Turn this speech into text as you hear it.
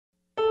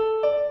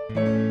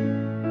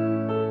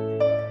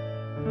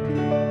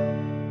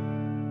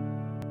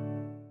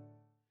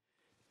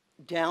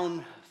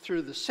Down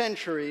through the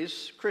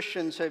centuries,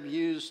 Christians have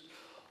used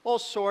all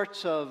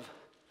sorts of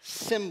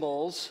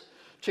symbols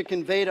to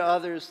convey to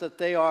others that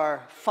they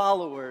are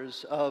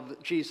followers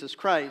of Jesus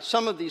Christ.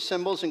 Some of these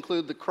symbols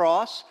include the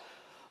cross,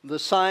 the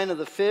sign of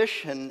the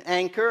fish, an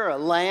anchor, a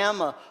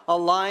lamb, a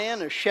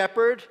lion, a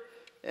shepherd,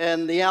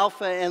 and the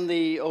Alpha and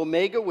the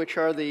Omega, which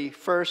are the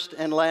first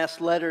and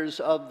last letters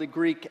of the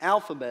Greek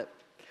alphabet.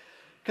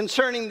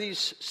 Concerning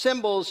these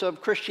symbols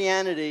of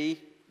Christianity,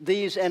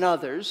 these and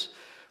others,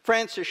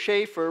 Francis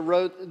Schaeffer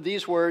wrote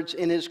these words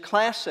in his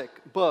classic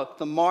book,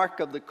 The Mark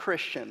of the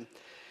Christian.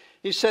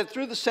 He said,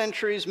 through the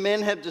centuries,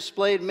 men have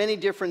displayed many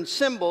different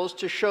symbols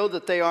to show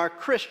that they are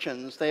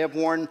Christians. They have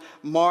worn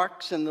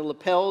marks in the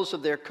lapels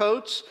of their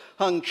coats,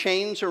 hung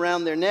chains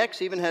around their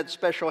necks, even had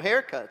special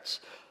haircuts.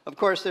 Of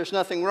course, there's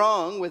nothing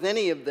wrong with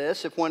any of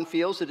this if one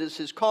feels it is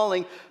his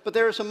calling, but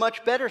there is a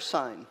much better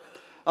sign,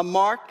 a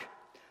mark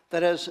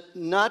that has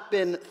not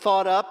been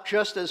thought up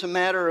just as a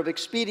matter of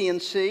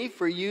expediency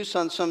for use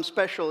on some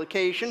special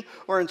occasion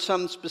or in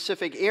some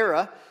specific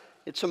era.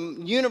 It's a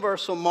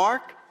universal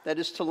mark that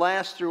is to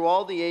last through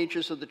all the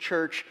ages of the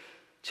church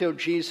till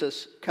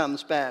Jesus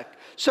comes back.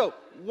 So,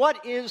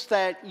 what is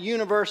that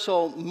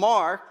universal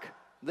mark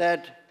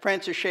that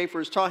Francis Schaeffer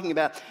is talking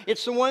about?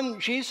 It's the one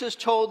Jesus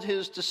told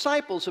his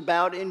disciples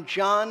about in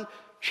John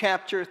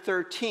chapter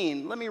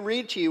 13. Let me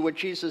read to you what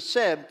Jesus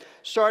said,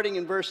 starting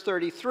in verse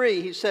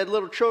 33. He said,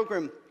 "Little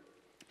children,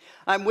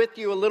 I'm with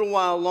you a little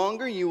while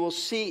longer. You will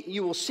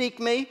seek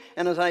me.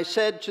 And as I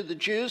said to the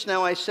Jews,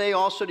 now I say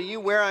also to you,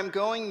 where I'm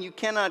going, you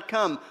cannot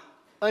come.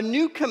 A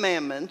new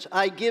commandment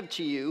I give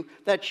to you,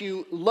 that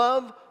you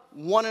love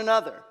one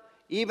another,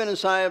 even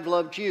as I have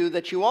loved you,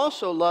 that you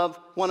also love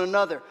one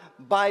another.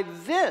 By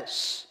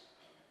this,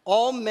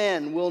 all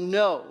men will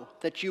know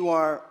that you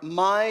are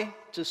my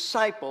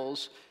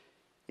disciples,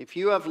 if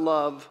you have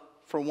love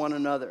for one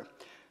another."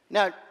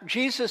 Now,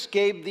 Jesus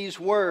gave these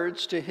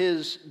words to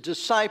his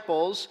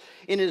disciples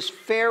in his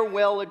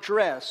farewell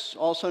address,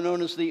 also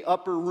known as the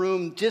Upper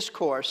Room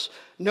Discourse,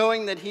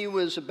 knowing that he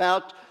was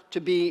about to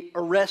be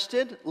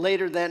arrested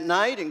later that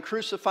night and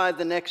crucified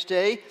the next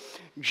day.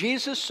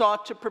 Jesus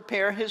sought to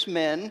prepare his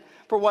men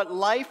for what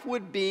life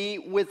would be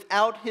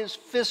without his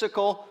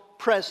physical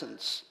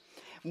presence.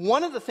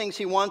 One of the things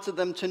he wanted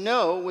them to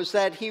know was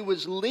that he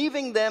was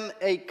leaving them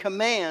a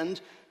command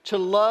to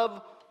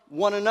love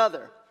one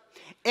another.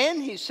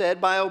 And he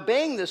said, by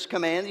obeying this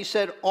command, he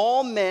said,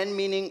 all men,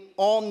 meaning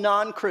all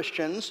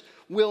non-Christians,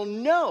 will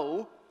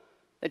know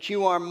that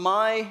you are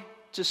my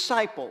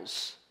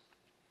disciples.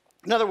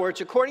 In other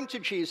words, according to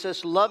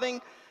Jesus,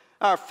 loving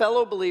our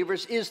fellow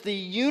believers is the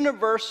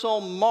universal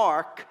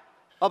mark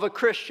of a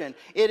Christian.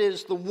 It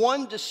is the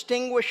one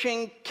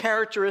distinguishing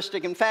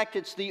characteristic. In fact,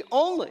 it's the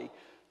only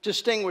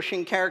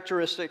distinguishing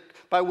characteristic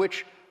by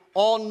which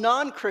all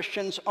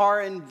non-Christians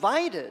are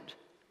invited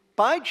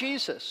by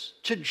Jesus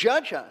to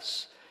judge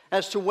us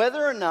as to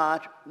whether or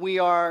not we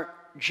are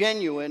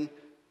genuine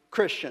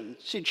Christians.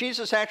 See,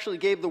 Jesus actually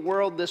gave the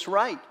world this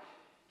right.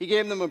 He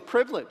gave them a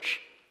privilege.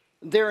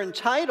 They're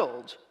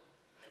entitled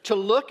to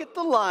look at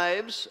the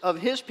lives of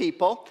his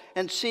people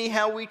and see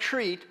how we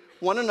treat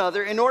one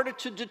another in order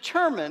to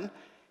determine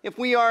if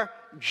we are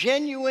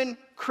genuine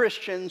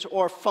Christians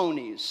or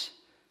phonies.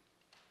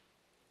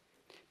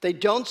 They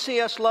don't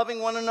see us loving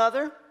one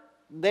another.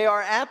 They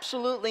are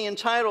absolutely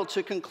entitled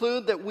to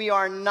conclude that we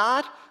are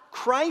not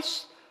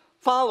Christ's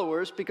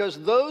followers, because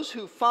those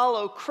who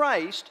follow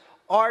Christ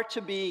are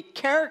to be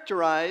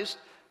characterized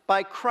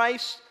by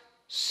Christ's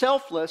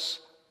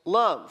selfless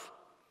love.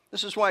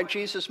 This is why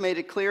Jesus made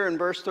it clear in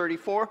verse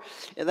 34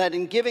 that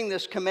in giving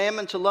this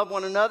commandment to love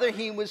one another,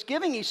 he was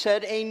giving, he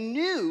said, a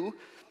new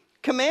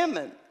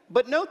commandment.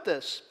 But note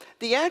this,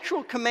 the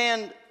actual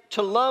command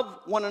to love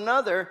one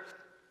another,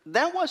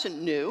 that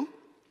wasn't new.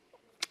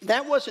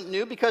 That wasn't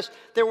new because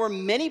there were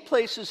many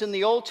places in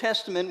the Old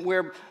Testament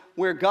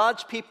where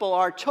God's people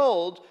are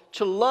told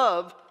to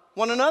love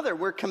one another.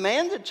 We're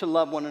commanded to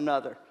love one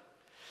another.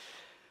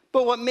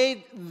 But what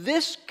made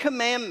this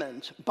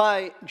commandment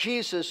by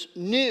Jesus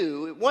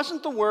new, it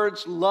wasn't the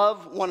words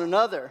love one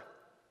another,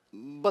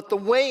 but the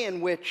way in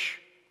which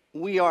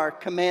we are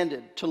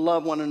commanded to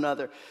love one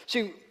another.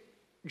 See,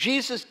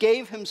 Jesus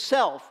gave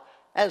himself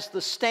as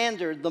the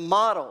standard, the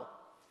model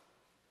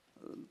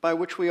by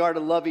which we are to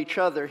love each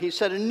other. He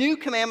said, a new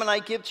commandment I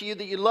give to you,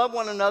 that you love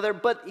one another.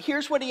 But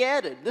here's what he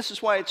added. This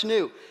is why it's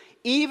new.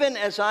 Even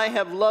as I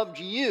have loved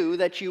you,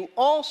 that you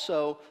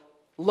also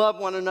love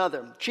one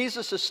another.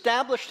 Jesus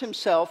established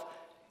himself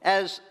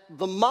as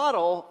the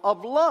model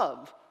of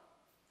love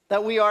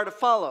that we are to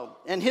follow.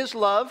 And his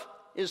love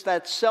is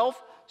that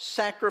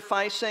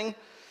self-sacrificing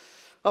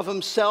of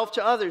himself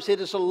to others.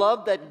 It is a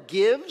love that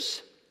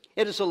gives.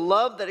 It is a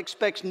love that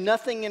expects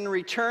nothing in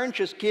return,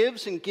 just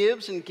gives and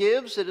gives and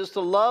gives. It is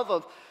the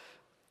love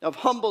of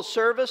humble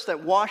service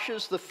that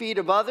washes the feet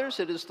of others.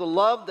 It is the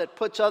love that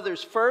puts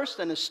others first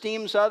and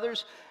esteems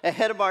others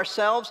ahead of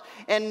ourselves.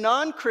 And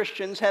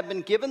non-Christians have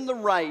been given the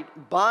right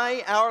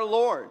by our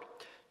Lord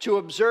to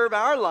observe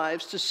our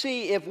lives to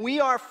see if we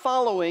are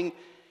following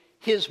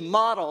his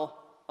model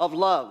of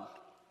love.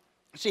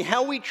 See,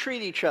 how we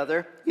treat each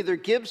other either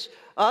gives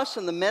us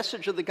and the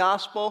message of the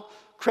gospel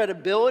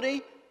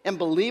credibility and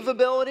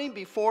believability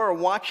before a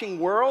watching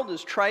world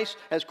as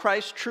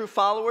Christ's true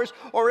followers,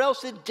 or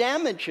else it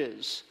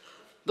damages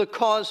the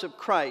cause of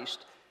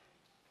Christ.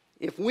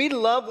 If we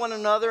love one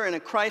another in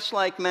a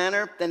Christ-like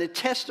manner, then it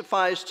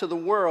testifies to the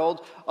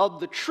world of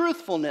the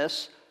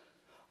truthfulness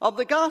of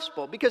the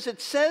gospel, because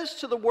it says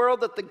to the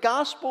world that the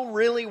gospel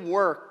really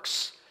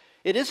works.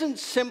 It isn't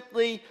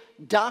simply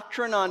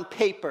doctrine on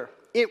paper.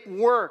 It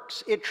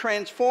works. It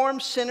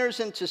transforms sinners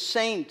into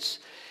saints.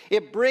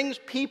 It brings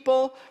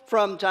people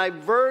from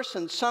diverse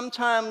and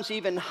sometimes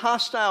even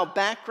hostile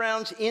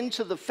backgrounds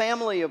into the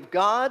family of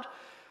God,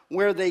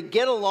 where they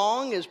get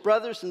along as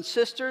brothers and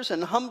sisters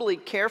and humbly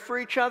care for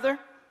each other.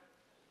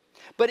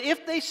 But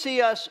if they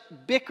see us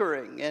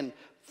bickering and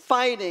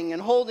fighting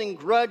and holding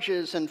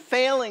grudges and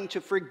failing to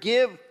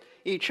forgive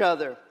each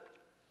other,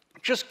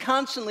 just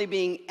constantly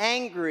being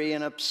angry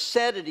and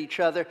upset at each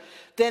other,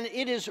 then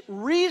it is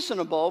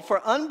reasonable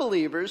for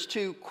unbelievers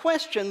to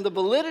question the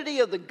validity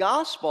of the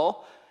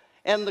gospel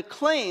and the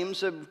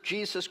claims of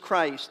Jesus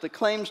Christ,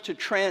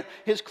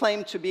 his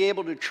claim to be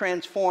able to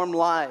transform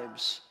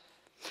lives.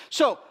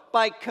 So,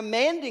 by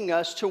commanding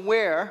us to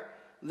wear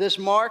this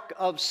mark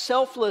of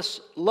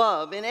selfless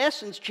love, in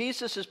essence,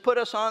 Jesus has put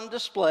us on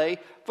display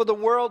for the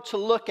world to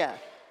look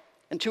at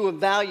and to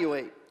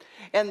evaluate.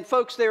 And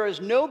folks, there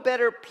is no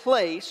better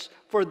place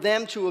for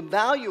them to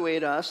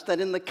evaluate us than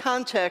in the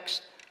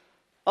context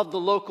of the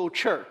local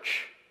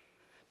church.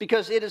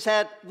 Because it is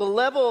at the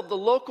level of the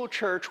local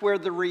church where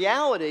the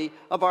reality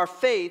of our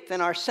faith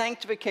and our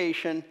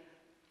sanctification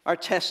are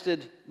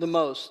tested the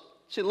most.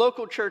 See,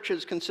 local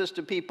churches consist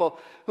of people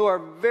who are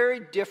very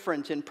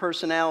different in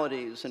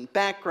personalities and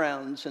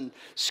backgrounds and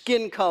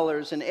skin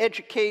colors and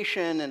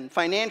education and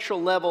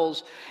financial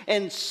levels.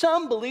 And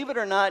some, believe it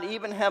or not,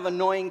 even have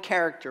annoying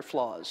character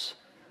flaws.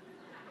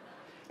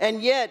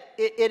 And yet,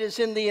 it is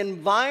in the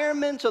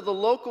environment of the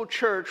local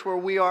church where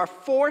we are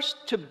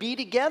forced to be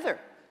together.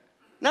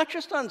 Not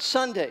just on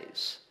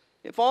Sundays.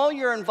 If all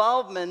your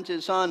involvement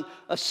is on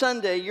a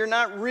Sunday, you're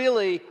not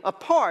really a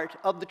part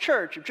of the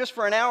church. If just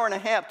for an hour and a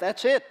half,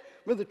 that's it.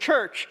 We're the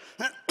church.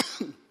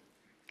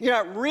 You're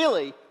not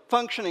really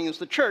functioning as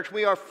the church.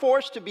 We are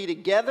forced to be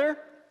together,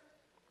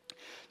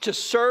 to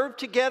serve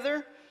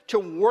together, to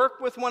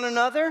work with one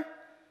another,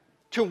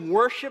 to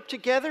worship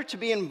together, to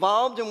be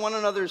involved in one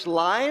another's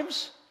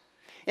lives,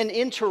 and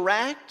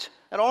interact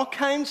at all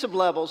kinds of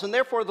levels. And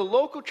therefore, the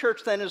local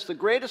church then is the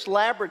greatest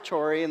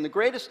laboratory and the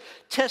greatest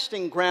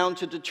testing ground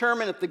to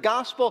determine if the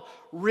gospel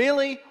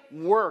really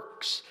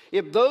works.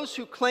 If those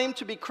who claim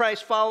to be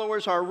Christ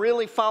followers are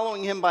really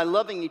following him by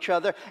loving each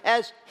other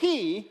as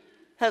he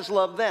has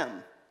loved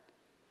them.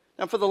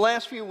 Now, for the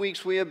last few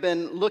weeks, we have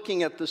been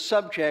looking at the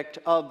subject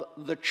of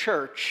the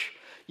church,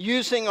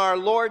 using our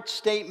Lord's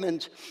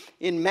statement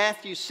in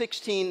Matthew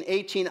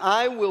 16:18,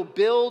 I will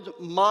build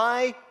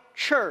my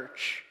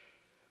church.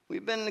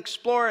 We've been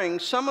exploring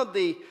some of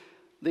the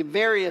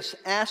various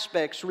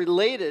aspects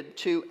related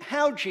to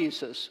how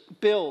Jesus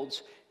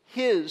builds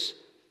his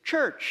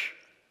church.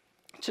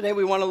 Today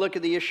we want to look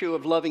at the issue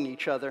of loving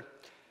each other.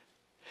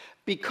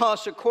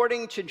 Because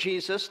according to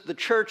Jesus, the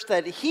church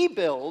that he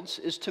builds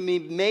is to be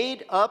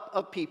made up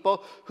of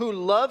people who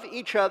love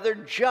each other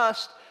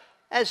just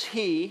as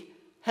he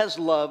has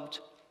loved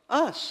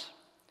us.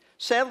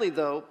 Sadly,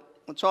 though,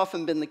 what's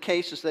often been the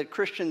case is that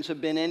Christians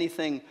have been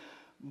anything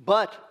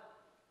but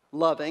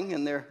loving,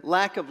 and their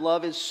lack of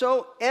love is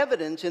so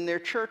evident in their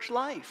church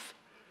life.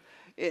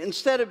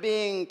 Instead of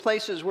being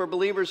places where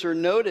believers are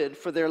noted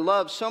for their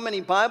love, so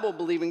many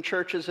Bible-believing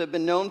churches have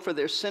been known for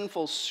their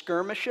sinful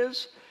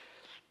skirmishes,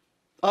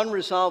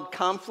 unresolved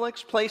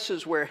conflicts,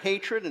 places where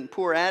hatred and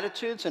poor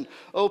attitudes and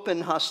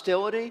open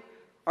hostility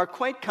are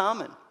quite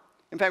common.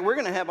 In fact, we're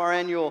going to have our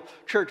annual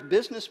church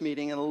business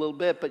meeting in a little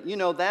bit, but you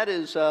know that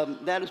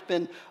has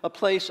been a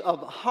place of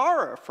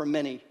horror for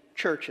many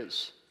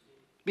churches.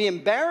 Be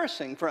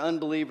embarrassing for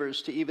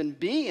unbelievers to even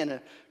be in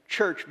a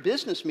church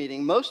business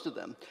meeting, most of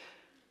them.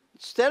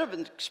 Instead of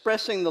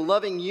expressing the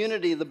loving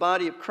unity of the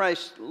body of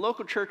Christ,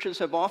 local churches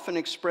have often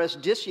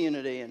expressed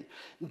disunity and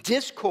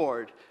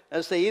discord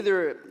as they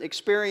either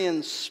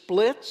experience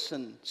splits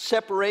and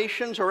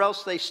separations, or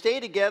else they stay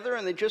together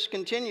and they just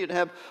continue to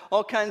have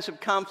all kinds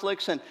of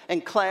conflicts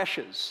and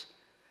clashes.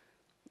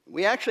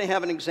 We actually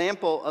have an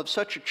example of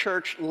such a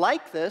church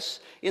like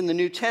this in the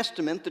New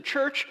Testament. The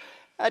church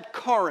at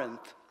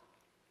Corinth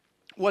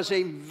was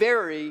a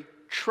very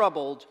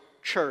troubled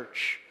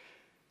church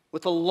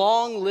with a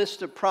long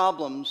list of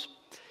problems.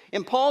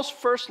 In Paul's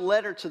first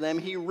letter to them,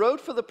 he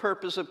wrote for the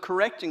purpose of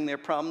correcting their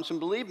problems, and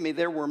believe me,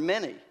 there were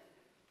many.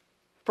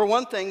 For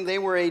one thing, they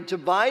were a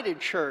divided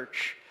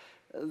church,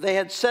 They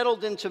had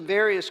settled into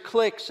various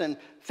cliques and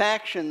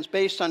factions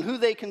based on who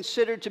they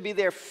considered to be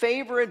their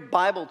favorite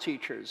Bible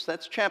teachers.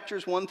 That's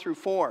chapters 1 through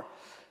 4.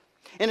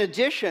 In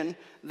addition,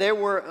 there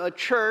were a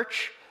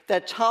church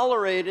that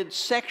tolerated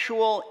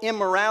sexual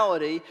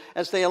immorality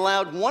as they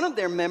allowed one of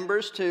their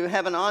members to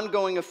have an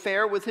ongoing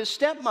affair with his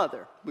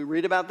stepmother. We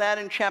read about that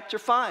in chapter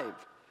 5.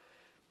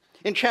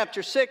 In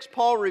chapter 6,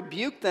 Paul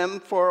rebuked them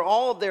for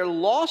all of their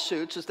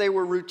lawsuits as they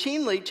were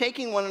routinely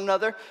taking one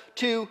another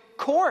to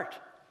court.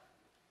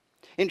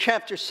 In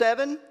chapter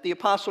 7, the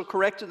apostle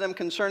corrected them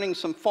concerning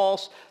some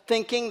false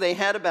thinking they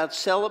had about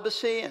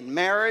celibacy and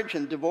marriage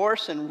and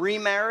divorce and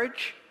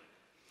remarriage.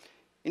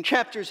 In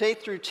chapters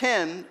 8 through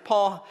 10,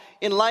 Paul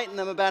enlightened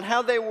them about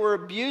how they were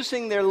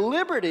abusing their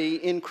liberty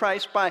in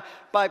Christ by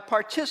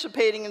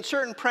participating in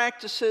certain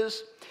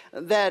practices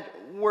that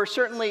were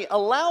certainly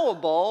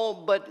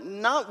allowable, but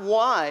not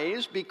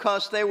wise,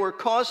 because they were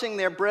causing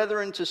their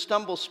brethren to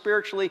stumble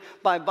spiritually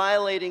by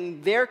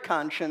violating their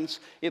conscience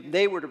if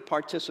they were to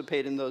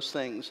participate in those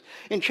things.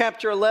 In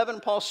chapter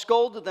 11, Paul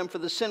scolded them for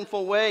the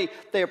sinful way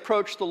they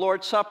approached the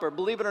Lord's Supper.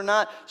 Believe it or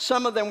not,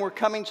 some of them were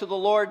coming to the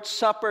Lord's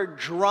Supper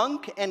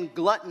drunk and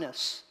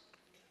gluttonous.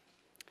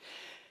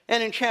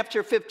 And in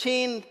chapter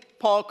 15,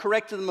 Paul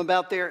corrected them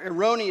about their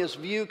erroneous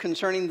view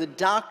concerning the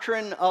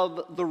doctrine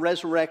of the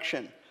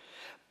resurrection.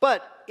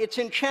 But it's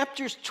in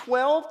chapters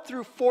 12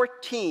 through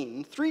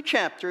 14, 3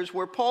 chapters,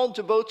 where Paul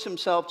devotes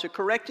himself to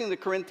correcting the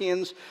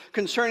Corinthians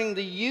concerning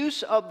the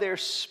use of their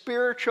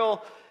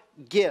spiritual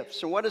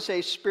gifts. So what is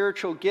a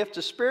spiritual gift?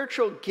 A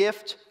spiritual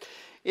gift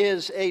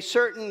is a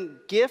certain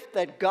gift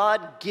that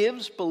God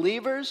gives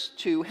believers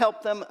to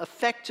help them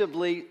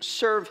effectively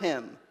serve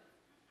Him.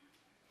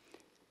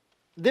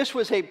 This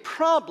was a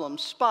problem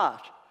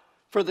spot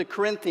for the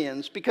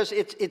Corinthians because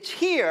it's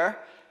here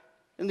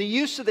in the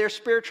use of their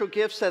spiritual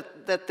gifts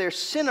that their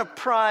sin of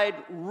pride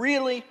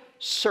really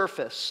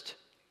surfaced.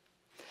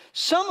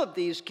 Some of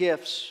these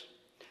gifts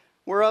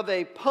were of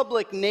a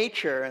public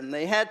nature, and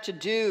they had to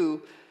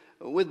do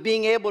with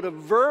being able to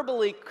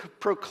verbally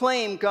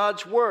proclaim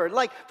God's word.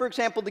 Like, for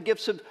example, the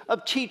gifts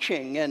of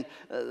teaching and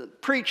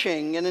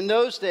preaching, and in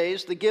those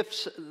days, the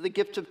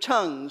gift of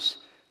tongues.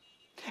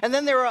 And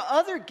then there are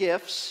other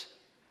gifts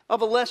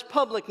of a less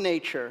public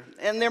nature,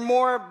 and they're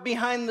more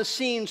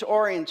behind-the-scenes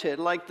oriented,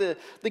 like the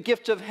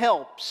gift of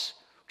helps,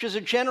 which is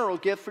a general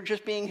gift for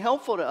just being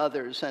helpful to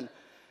others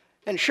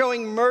and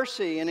showing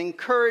mercy and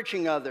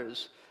encouraging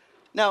others.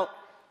 Now,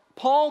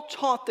 Paul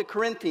taught the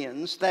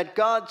Corinthians that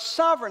God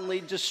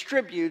sovereignly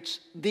distributes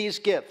these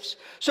gifts.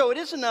 So it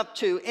isn't up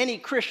to any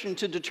Christian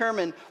to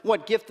determine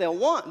what gift they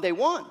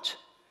want.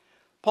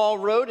 Paul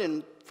wrote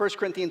in 1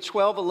 Corinthians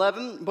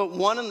 12:11, "But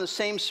one and the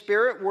same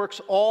Spirit works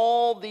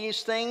all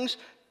these things,"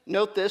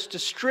 note this,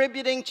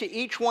 "distributing to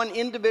each one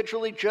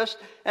individually just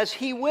as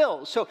He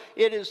wills." So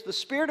it is the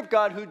Spirit of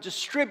God who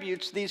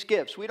distributes these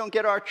gifts. We don't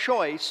get our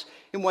choice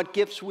in what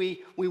gifts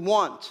we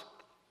want.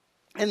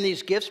 And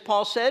these gifts,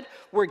 Paul said,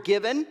 were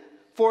given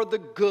for the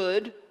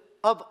good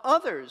of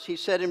others. He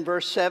said in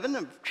verse 7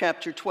 of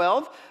chapter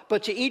 12,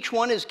 "But to each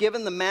one is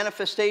given the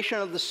manifestation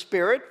of the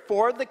Spirit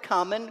for the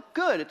common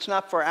good." It's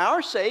not for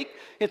our sake,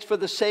 it's for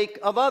the sake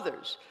of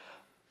others.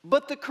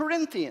 But the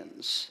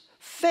Corinthians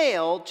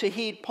failed to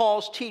heed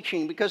Paul's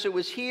teaching because it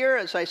was here,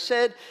 as I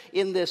said,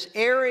 in this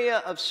area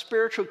of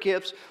spiritual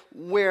gifts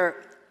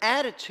where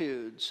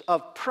attitudes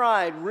of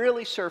pride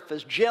really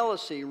surfaced,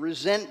 jealousy,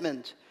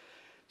 resentment.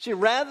 See,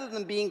 rather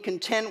than being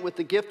content with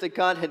the gift that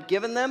God had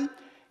given them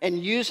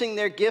and using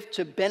their gift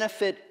to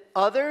benefit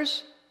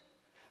others,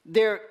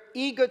 their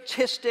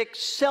egotistic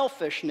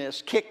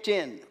selfishness kicked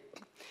in,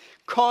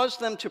 caused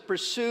them to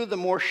pursue the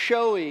more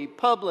showy,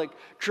 public,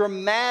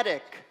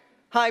 dramatic,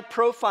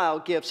 high-profile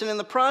gifts. And in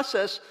the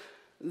process,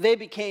 they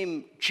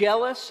became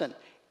jealous and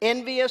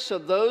envious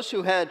of those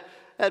who had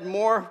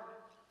more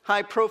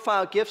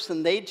high-profile gifts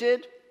than they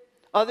did.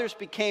 Others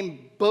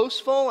became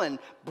boastful and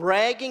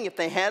bragging if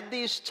they had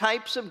these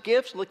types of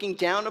gifts, looking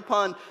down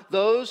upon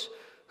those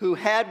who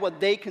had what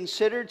they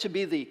considered to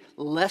be the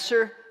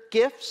lesser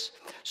gifts.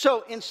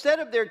 So instead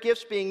of their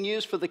gifts being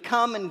used for the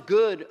common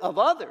good of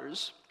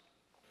others,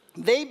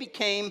 they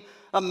became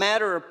a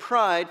matter of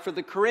pride for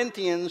the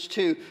Corinthians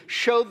to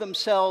show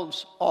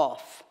themselves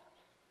off.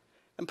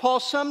 And Paul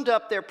summed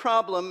up their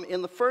problem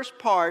in the first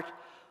part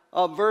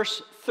of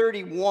verse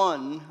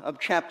 31 of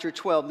chapter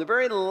 12, the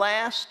very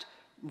last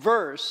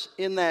verse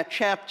in that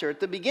chapter. At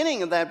the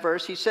beginning of that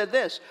verse, he said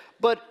this,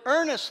 "But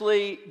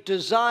earnestly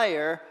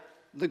desire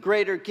the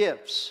greater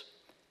gifts."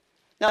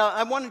 Now,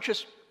 I want to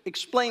just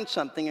explain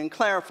something and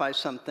clarify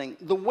something.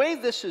 The way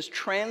this is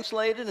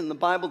translated in the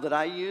Bible that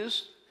I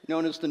use,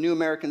 known as the New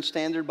American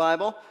Standard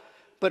Bible,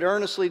 "but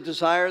earnestly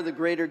desire the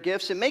greater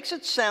gifts," it makes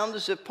it sound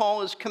as if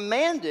Paul is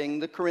commanding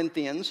the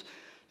Corinthians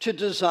to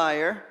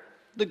desire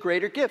the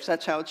greater gifts.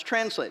 That's how it's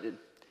translated.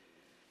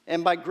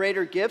 And by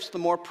greater gifts, the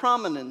more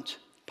prominent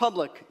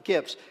public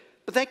gifts.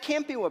 But that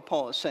can't be what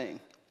Paul is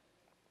saying.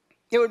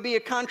 It would be a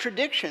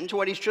contradiction to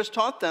what he's just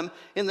taught them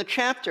in the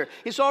chapter.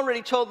 He's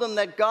already told them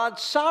that God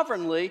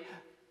sovereignly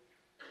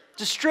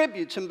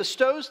distributes and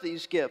bestows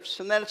these gifts,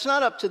 and that it's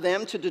not up to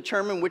them to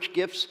determine which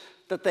gifts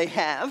that they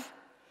have.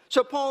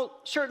 So Paul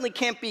certainly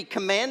can't be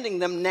commanding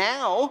them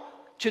now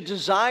to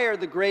desire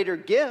the greater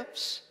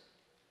gifts.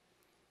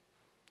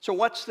 So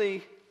what's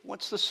the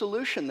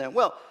solution then?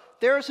 Well,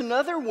 there is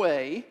another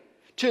way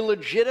to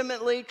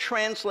legitimately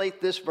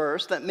translate this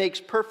verse that makes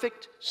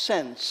perfect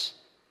sense.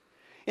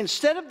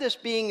 Instead of this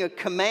being a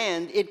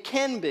command, it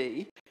can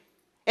be,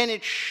 and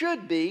it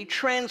should be,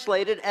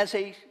 translated as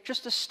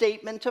just a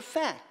statement of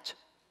fact.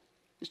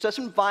 This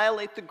doesn't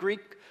violate the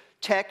Greek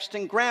text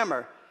and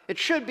grammar. It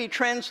should be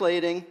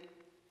translated,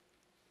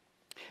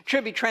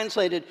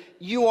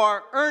 you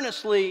are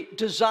earnestly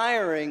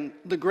desiring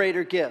the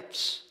greater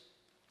gifts.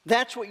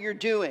 That's what you're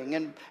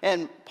doing.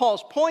 And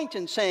Paul's point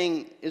in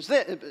saying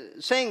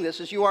this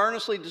is you are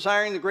earnestly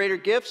desiring the greater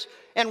gifts,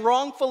 and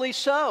wrongfully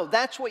so.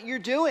 That's what you're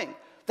doing.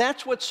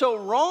 That's what's so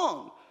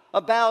wrong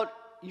about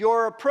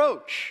your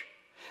approach.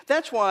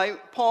 That's why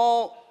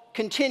Paul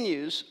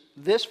continues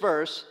this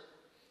verse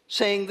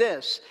saying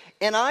this,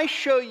 and I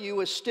show you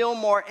a still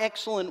more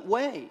excellent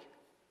way.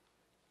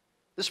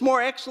 This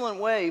more excellent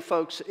way,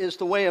 folks, is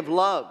the way of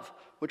love,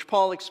 which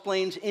Paul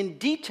explains in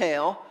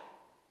detail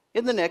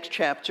in the next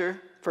chapter,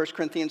 1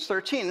 Corinthians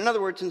 13. In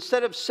other words,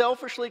 instead of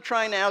selfishly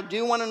trying to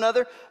outdo one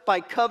another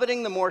by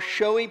coveting the more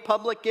showy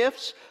public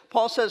gifts,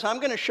 Paul says, I'm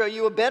going to show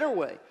you a better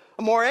way,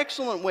 a more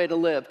excellent way to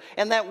live.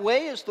 And that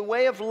way is the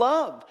way of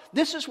love.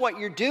 This is what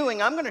you're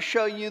doing. I'm going to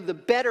show you the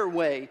better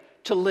way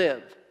to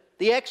live,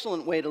 the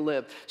excellent way to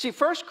live. See,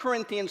 1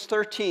 Corinthians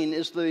 13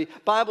 is the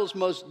Bible's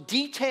most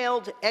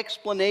detailed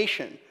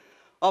explanation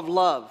of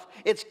love.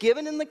 It's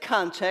given in the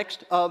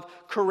context of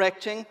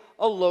correcting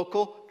a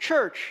local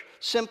church,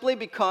 simply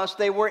because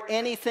they were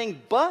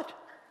anything but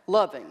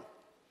loving.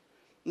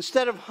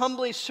 Instead of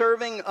humbly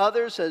serving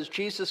others as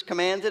Jesus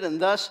commanded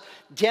and thus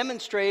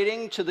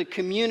demonstrating to the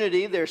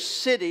community, their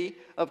city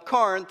of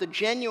Corinth, the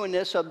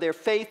genuineness of their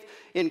faith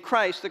in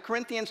Christ, the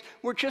Corinthians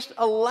were just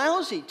a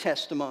lousy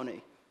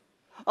testimony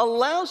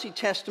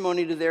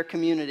to their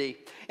community.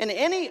 And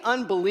any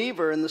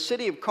unbeliever in the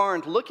city of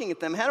Corinth looking at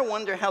them had to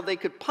wonder how they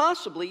could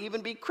possibly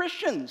even be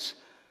Christians,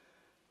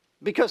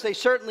 because they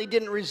certainly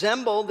didn't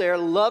resemble their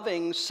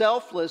loving,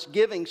 selfless,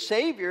 giving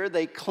Savior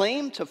they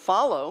claimed to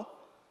follow.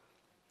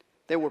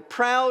 They were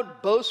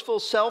proud, boastful,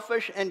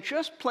 selfish, and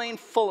just plain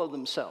full of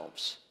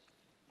themselves.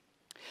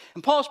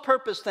 And Paul's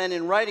purpose then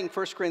in writing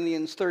 1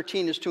 Corinthians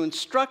 13 is to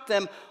instruct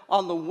them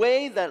on the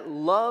way that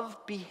love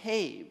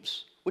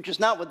behaves, which is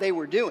not what they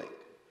were doing.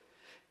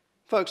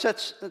 Folks,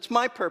 that's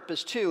my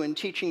purpose too in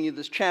teaching you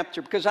this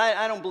chapter, because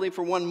I don't believe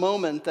for one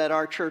moment that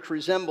our church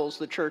resembles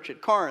the church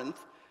at Corinth.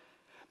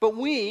 But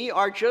we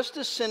are just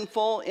as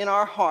sinful in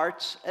our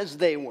hearts as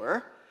they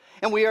were,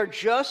 and we are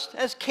just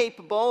as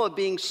capable of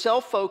being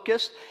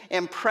self-focused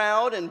and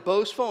proud and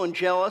boastful and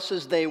jealous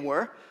as they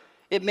were.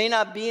 It may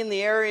not be in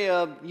the area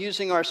of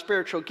using our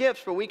spiritual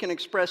gifts, but we can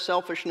express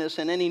selfishness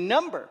in any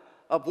number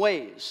of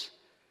ways.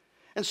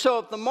 And so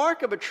if the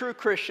mark of a true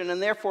Christian,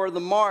 and therefore the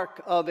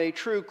mark of a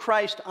true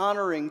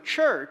Christ-honoring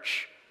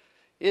church,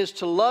 is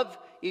to love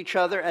each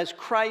other as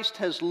Christ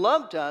has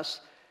loved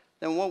us,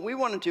 then what we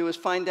want to do is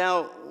find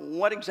out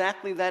what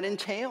exactly that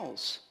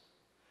entails.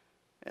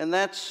 And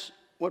that's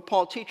what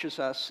Paul teaches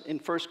us in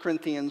 1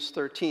 Corinthians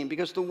 13.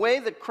 Because the way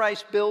that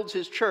Christ builds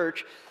his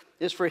church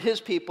is for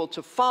his people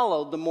to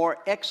follow the more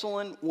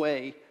excellent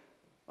way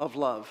of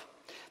love.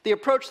 The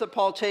approach that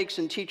Paul takes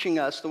in teaching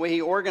us, the way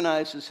he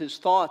organizes his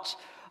thoughts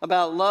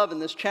about love in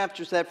this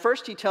chapter, is that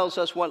first he tells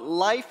us what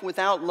life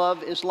without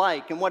love is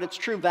like and what its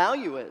true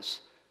value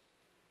is.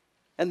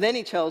 And then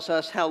he tells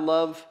us how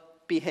love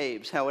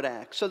behaves, how it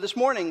acts. So this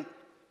morning,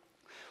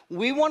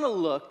 we want to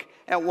look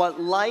at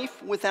what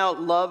life without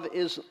love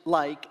is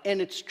like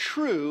and its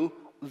true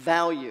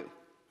value.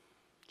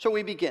 So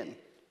we begin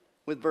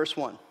with verse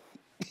 1.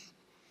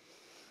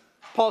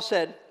 Paul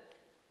said,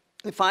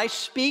 if I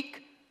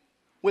speak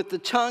with the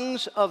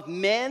tongues of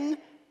men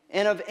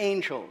and of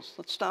angels.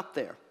 Let's stop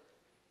there.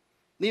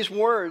 These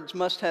words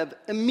must have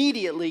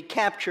immediately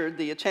captured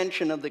the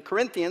attention of the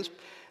Corinthians,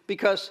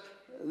 because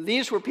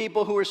these were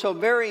people who were so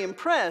very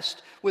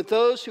impressed with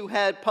those who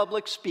had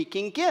public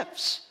speaking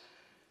gifts.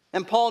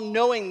 And Paul,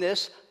 knowing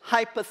this,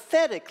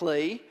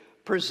 hypothetically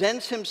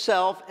presents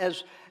himself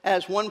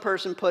as one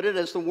person put it,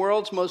 as the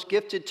world's most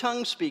gifted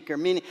tongue speaker,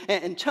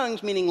 and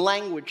tongues meaning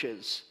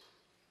languages.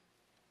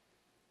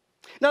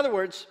 In other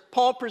words,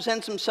 Paul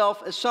presents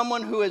himself as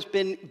someone who has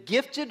been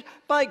gifted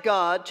by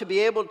God to be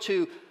able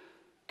to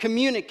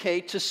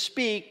communicate, to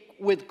speak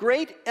with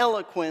great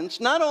eloquence,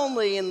 not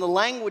only in the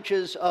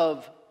languages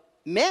of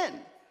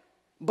men,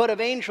 but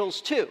of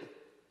angels too.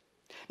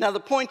 Now, the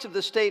point of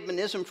this statement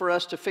isn't for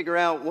us to figure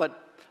out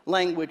what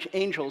language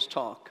angels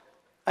talk.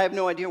 I have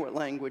no idea what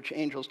language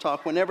angels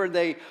talk. Whenever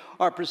they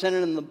are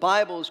presented in the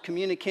Bible as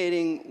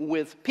communicating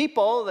with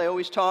people, they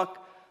always talk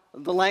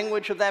the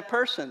language of that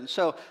person.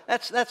 So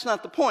that's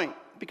not the point,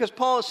 because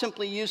Paul is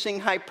simply using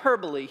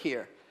hyperbole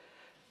here.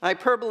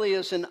 Hyperbole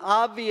is an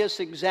obvious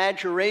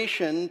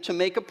exaggeration to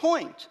make a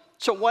point.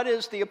 So what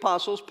is the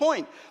apostle's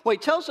point? Well, he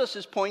tells us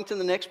his point in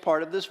the next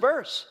part of this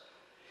verse.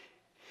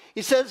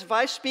 He says, if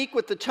I speak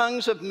with the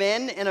tongues of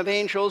men and of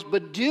angels,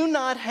 but do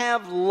not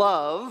have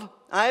love,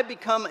 I have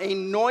become a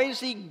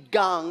noisy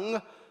gong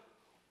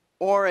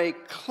or a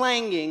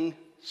clanging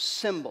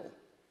cymbal.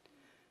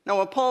 Now,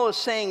 what Paul is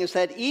saying is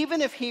that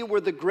even if he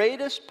were the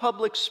greatest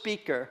public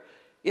speaker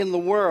in the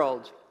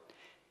world,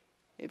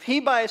 if he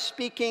by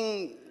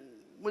speaking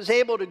was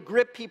able to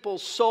grip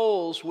people's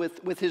souls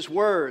with his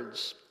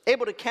words,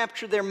 able to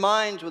capture their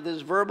minds with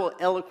his verbal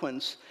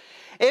eloquence,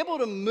 able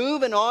to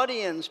move an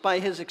audience by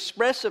his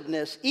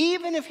expressiveness,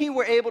 even if he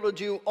were able to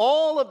do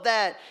all of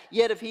that,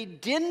 yet if he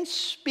didn't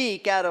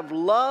speak out of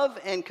love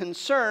and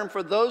concern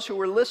for those who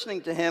were listening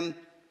to him,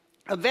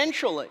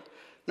 eventually,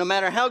 no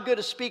matter how good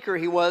a speaker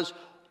he was,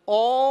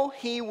 all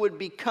he would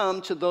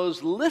become to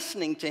those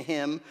listening to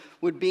him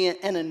would be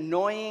an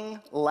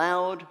annoying,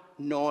 loud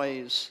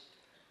noise.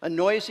 A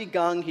noisy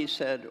gong, he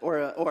said, or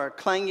a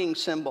clanging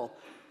cymbal.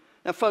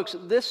 Now, folks,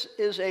 this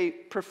is a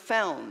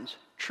profound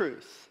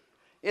truth.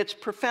 It's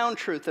profound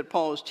truth that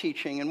Paul is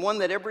teaching, and one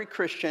that every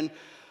Christian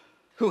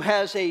who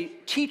has a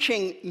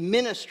teaching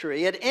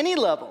ministry at any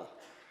level,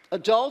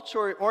 adults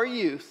or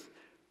youth,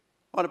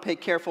 ought to pay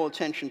careful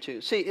attention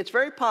to. See, it's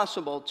very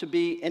possible to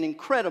be an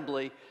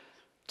incredibly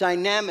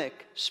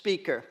dynamic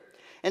speaker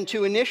and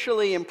to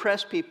initially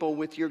impress people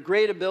with your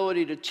great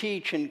ability to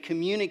teach and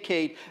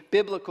communicate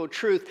biblical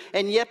truth,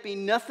 and yet be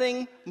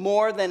nothing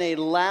more than a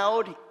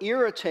loud,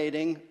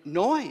 irritating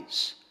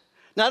noise.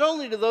 Not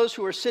only to those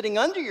who are sitting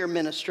under your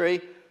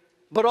ministry,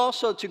 but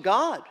also to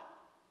God.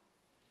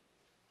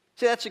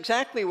 See, that's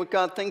exactly what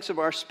God thinks of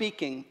our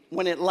speaking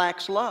when it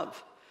lacks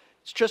love.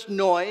 It's just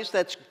noise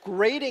that's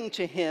grating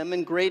to him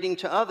and grating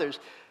to others.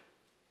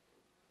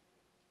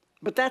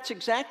 But that's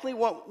exactly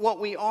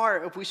what we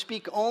are if we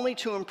speak only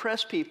to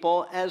impress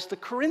people, as the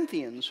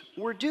Corinthians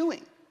were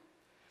doing.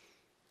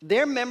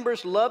 Their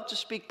members loved to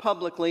speak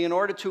publicly in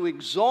order to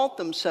exalt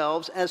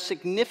themselves as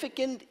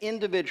significant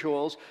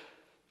individuals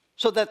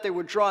so that they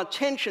would draw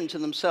attention to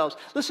themselves.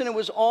 Listen, it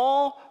was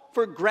all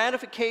for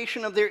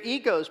gratification of their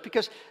egos,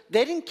 because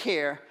they didn't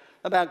care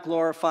about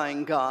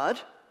glorifying God.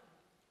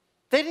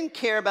 They didn't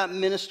care about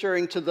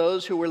ministering to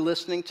those who were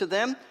listening to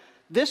them.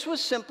 This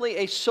was simply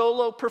a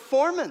solo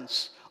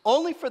performance,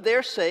 only for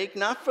their sake,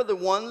 not for the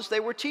ones they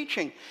were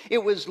teaching.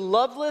 It was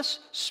loveless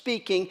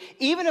speaking,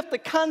 even if the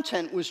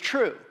content was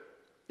true.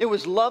 It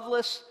was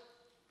loveless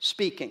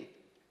speaking.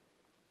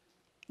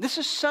 This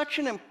is such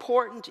an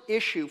important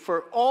issue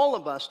for all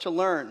of us to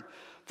learn.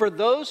 For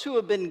those who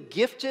have been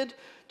gifted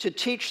to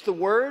teach the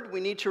word, we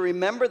need to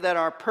remember that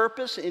our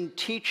purpose in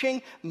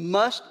teaching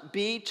must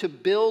be to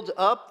build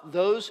up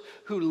those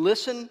who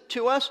listen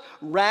to us,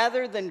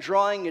 rather than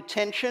drawing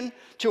attention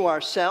to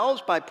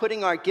ourselves by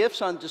putting our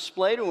gifts on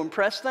display to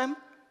impress them.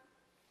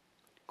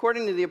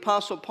 According to the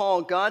Apostle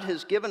Paul, God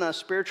has given us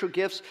spiritual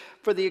gifts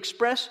for the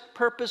express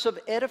purpose of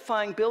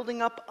edifying,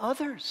 building up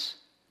others,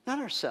 not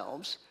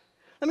ourselves.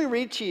 Let me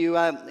read to you,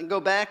 go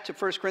back to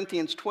 1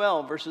 Corinthians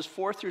 12, verses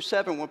 4 through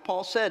 7, what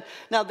Paul said.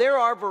 Now, there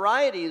are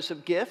varieties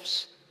of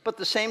gifts, but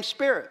the same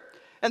Spirit.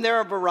 And there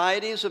are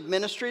varieties of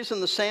ministries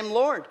and the same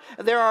Lord.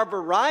 And there are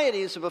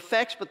varieties of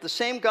effects, but the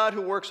same God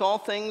who works all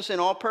things in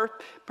all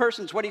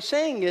persons. What he's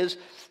saying is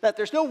that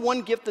there's no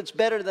one gift that's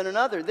better than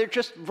another. They're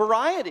just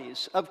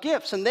varieties of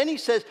gifts. And then he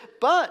says,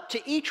 but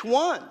to each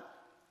one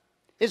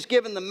is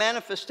given the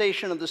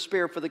manifestation of the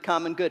Spirit for the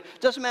common good.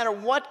 It doesn't matter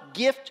what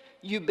gift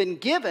you've been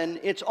given,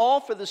 it's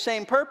all for the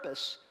same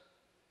purpose,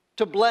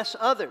 to bless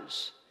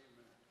others.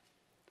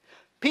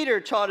 Peter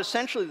taught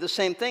essentially the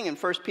same thing in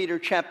 1 Peter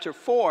chapter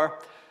 4.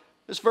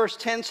 This verse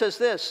 10 says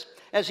this,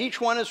 as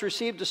each one has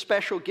received a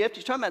special gift,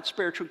 he's talking about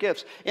spiritual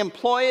gifts,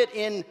 employ it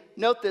in,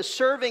 note this,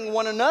 serving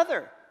one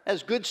another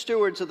as good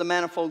stewards of the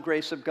manifold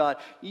grace of God.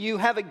 You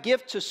have a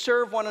gift to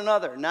serve one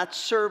another, not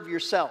serve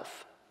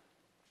yourself.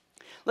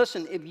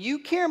 Listen, if you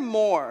care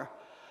more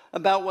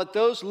about what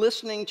those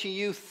listening to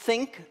you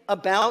think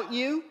about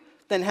you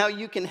than how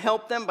you can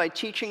help them by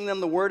teaching them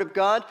the Word of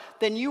God,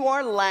 then you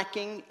are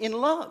lacking in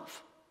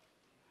love.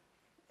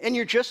 And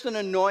you're just an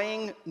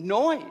annoying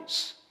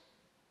noise.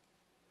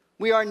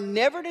 We are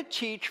never to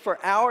teach for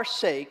our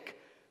sake,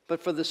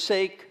 but for the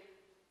sake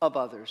of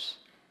others.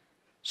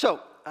 So,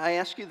 I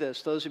ask you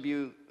this, those of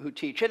you who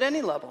teach at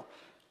any level,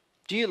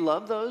 do you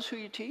love those who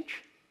you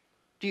teach?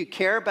 Do you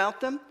care about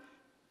them?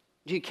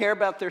 Do you care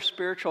about their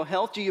spiritual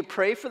health? Do you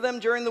pray for them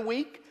during the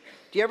week?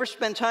 Do you ever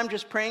spend time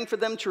just praying for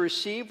them to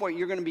receive what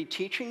you're going to be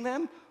teaching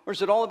them? Or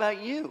is it all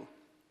about you?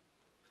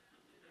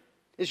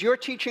 Is your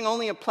teaching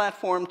only a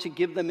platform to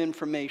give them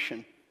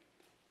information?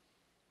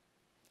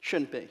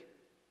 Shouldn't be.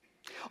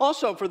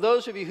 Also, for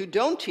those of you who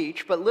don't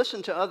teach but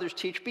listen to others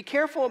teach, be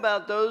careful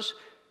about those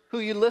who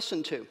you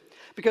listen to.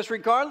 Because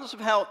regardless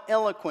of how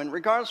eloquent,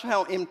 regardless of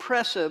how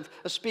impressive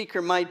a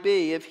speaker might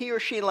be, if he or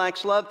she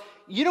lacks love,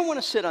 you don't want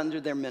to sit under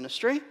their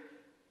ministry.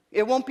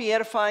 It won't be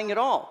edifying at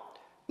all.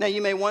 Now,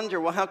 you may wonder,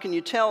 well, how can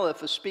you tell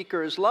if a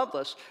speaker is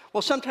loveless?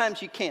 Well,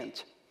 sometimes you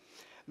can't,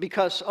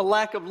 because a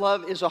lack of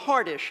love is a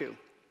heart issue.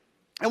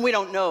 And we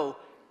don't know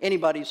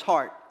anybody's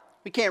heart.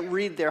 We can't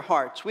read their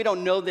hearts. We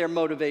don't know their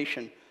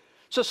motivation.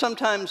 So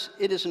sometimes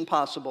it isn't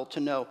possible to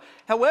know.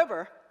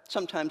 However,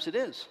 sometimes it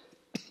is.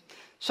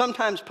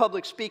 Sometimes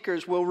public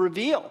speakers will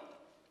reveal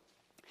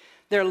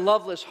their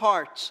loveless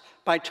hearts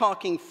by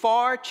talking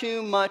far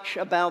too much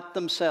about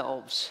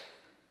themselves,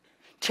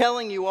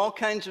 telling you all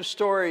kinds of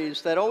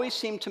stories that always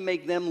seem to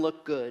make them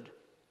look good.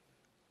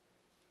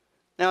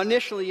 Now,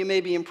 initially, you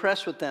may be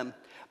impressed with them,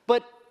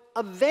 but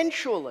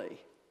eventually,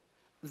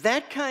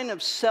 that kind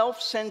of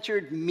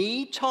self-centered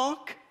me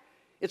talk,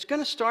 it's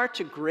going to start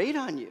to grate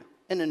on you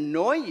and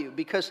annoy you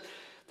because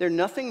they're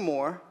nothing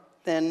more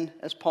than,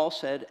 as Paul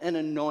said, an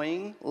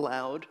annoying,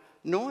 loud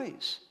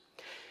noise.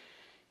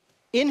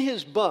 In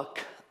his book,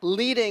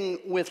 Leading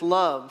with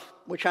Love,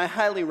 which I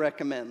highly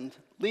recommend,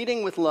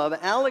 Leading with Love,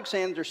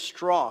 Alexander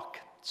Strauch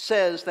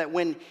says that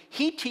when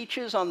he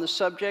teaches on the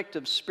subject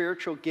of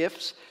spiritual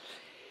gifts,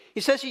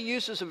 he says he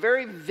uses a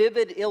very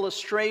vivid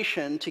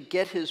illustration to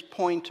get his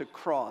point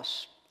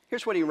across.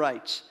 Here's what he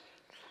writes.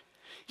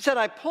 He said,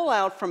 I pull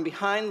out from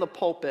behind the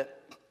pulpit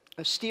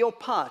a steel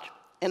pot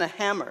and a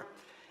hammer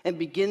and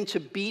begin to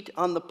beat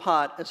on the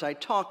pot as I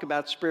talk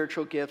about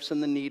spiritual gifts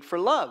and the need for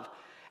love.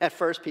 At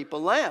first,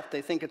 people laugh.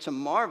 They think it's a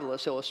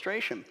marvelous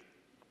illustration.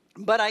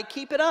 But I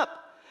keep it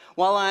up.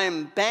 While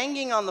I'm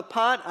banging on the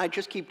pot, I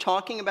just keep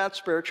talking about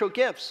spiritual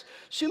gifts.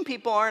 Soon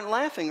people aren't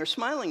laughing or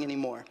smiling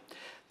anymore.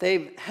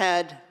 They've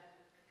had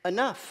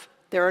enough.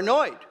 They're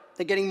annoyed.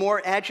 They're getting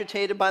more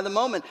agitated by the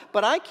moment.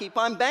 But I keep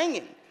on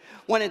banging.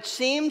 When it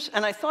seems,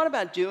 and I thought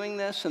about doing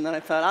this, and then I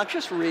thought, I'll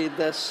just read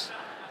this.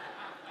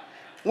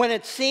 When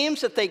it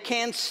seems that they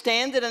can't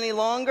stand it any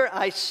longer,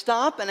 I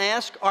stop and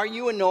ask, are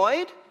you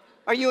annoyed?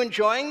 Are you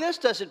enjoying this?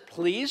 Does it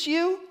please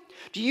you?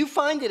 Do you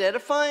find it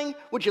edifying?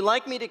 Would you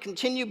like me to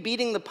continue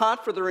beating the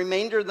pot for the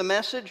remainder of the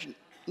message?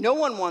 No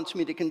one wants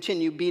me to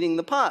continue beating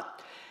the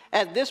pot.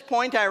 At this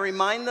point, I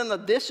remind them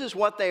that this is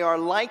what they are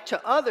like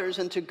to others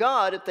and to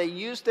God if they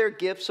use their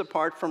gifts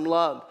apart from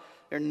love.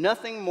 They're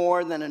nothing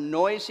more than a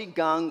noisy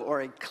gong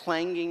or a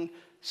clanging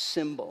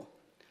cymbal.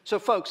 So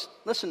folks,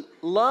 listen,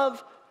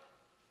 love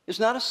is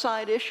not a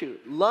side issue.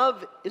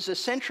 Love is a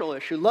central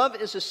issue. Love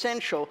is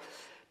essential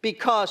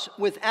because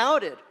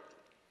without it,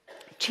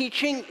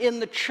 teaching in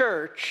the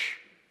church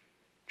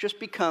just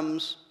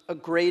becomes a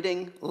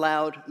grating,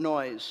 loud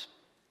noise.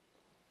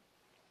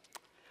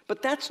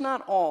 But that's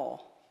not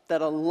all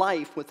that a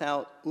life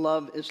without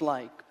love is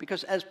like.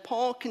 Because as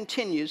Paul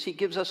continues, he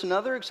gives us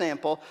another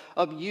example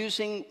of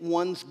using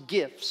one's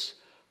gifts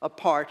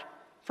apart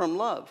from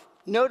love.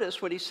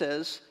 Notice what he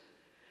says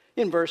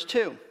in verse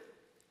 2.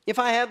 If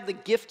I have the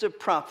gift of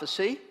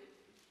prophecy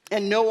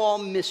and know all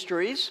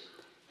mysteries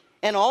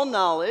and all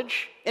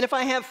knowledge, and if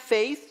I have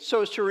faith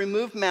so as to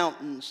remove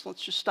mountains,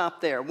 let's just stop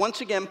there.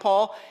 Once again,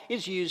 Paul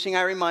is using,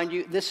 I remind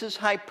you, this is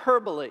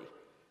hyperbole.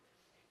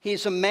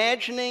 He's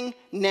imagining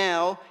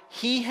now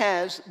he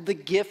has the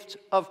gift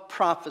of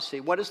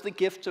prophecy. What is the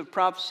gift of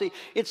prophecy?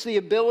 It's the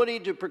ability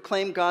to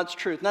proclaim God's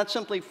truth, not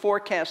simply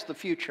forecast the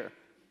future.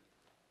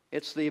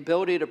 It's the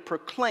ability to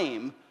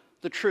proclaim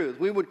the truth.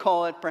 We would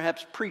call it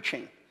perhaps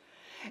preaching.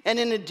 And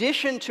in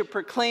addition to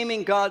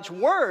proclaiming God's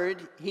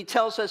word, he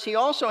tells us he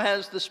also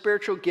has the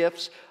spiritual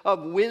gifts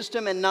of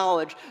wisdom and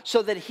knowledge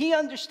so that he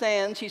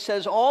understands, he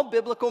says, all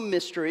biblical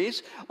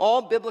mysteries,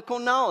 all biblical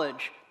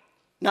knowledge.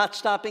 Not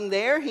stopping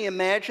there, he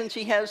imagines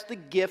he has the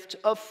gift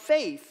of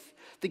faith.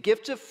 The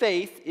gift of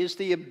faith is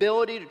the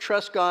ability to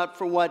trust God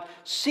for what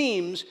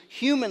seems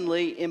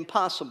humanly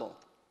impossible,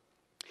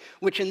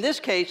 which in this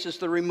case is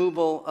the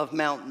removal of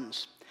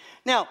mountains.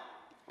 Now,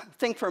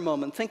 think for a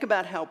moment. Think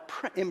about how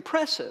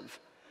impressive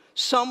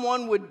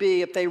someone would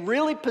be if they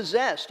really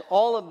possessed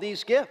all of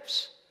these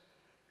gifts.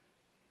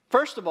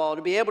 First of all,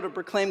 to be able to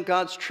proclaim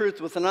God's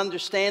truth with an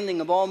understanding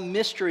of all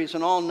mysteries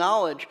and all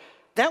knowledge,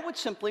 that would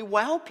simply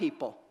wow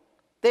people.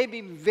 They'd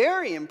be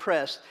very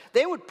impressed.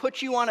 They would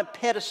put you on a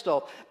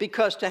pedestal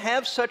because to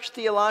have such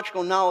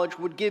theological knowledge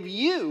would give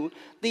you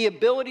the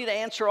ability to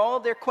answer all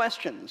of their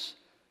questions,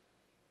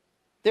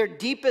 their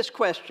deepest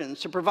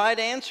questions, to provide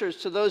answers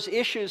to those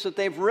issues that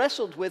they've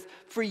wrestled with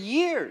for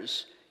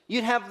years.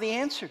 You'd have the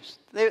answers.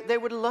 They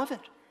would love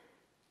it.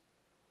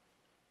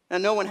 Now,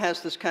 no one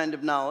has this kind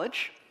of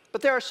knowledge,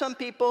 but there are some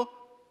people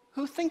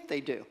who think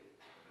they do.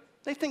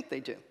 They think they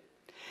do.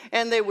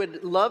 And they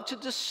would love to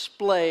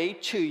display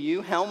to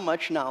you how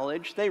much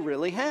knowledge they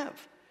really have.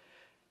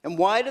 And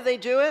why do they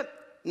do it?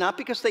 Not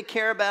because they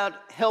care about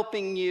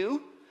helping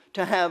you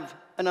to have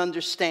an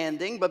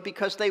understanding, but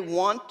because they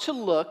want to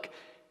look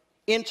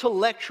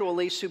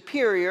intellectually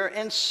superior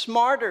and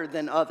smarter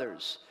than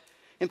others.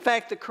 In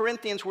fact, the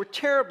Corinthians were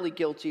terribly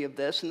guilty of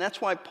this, and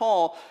that's why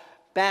Paul,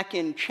 back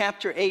in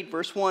chapter 8,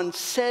 verse 1,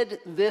 said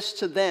this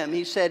to them.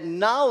 He said,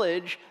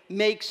 knowledge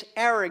makes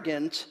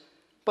arrogant,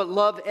 but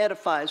love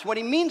edifies. What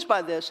he means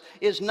by this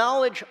is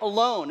knowledge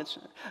alone.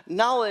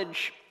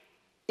 Knowledge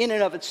in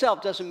and of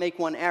itself doesn't make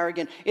one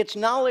arrogant. It's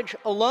knowledge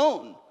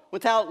alone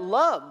without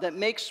love that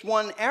makes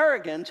one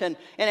arrogant, and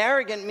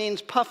arrogant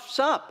means puffs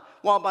up,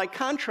 while by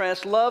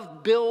contrast,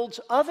 love builds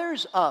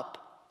others up.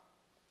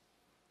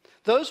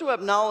 Those who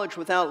have knowledge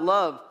without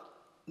love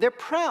they're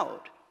proud.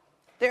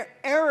 They're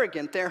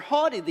arrogant. They're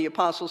haughty, the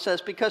apostle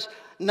says, because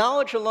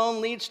knowledge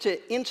alone leads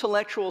to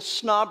intellectual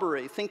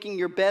snobbery, thinking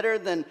you're better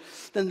than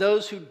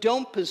those who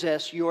don't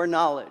possess your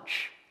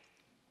knowledge.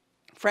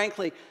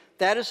 Frankly,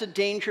 that is a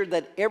danger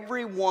that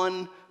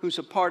everyone who's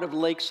a part of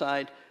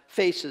Lakeside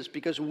faces,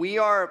 because we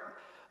are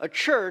a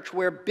church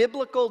where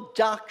biblical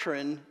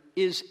doctrine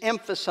is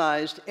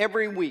emphasized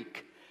every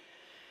week.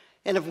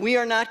 And if we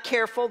are not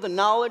careful, the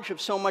knowledge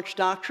of so much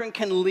doctrine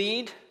can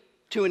lead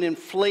to an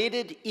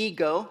inflated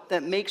ego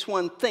that makes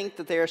one think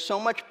that they are so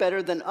much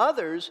better than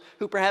others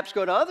who perhaps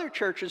go to other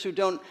churches who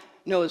don't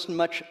know as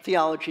much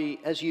theology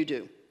as you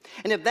do.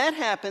 And if that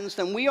happens,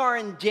 then we are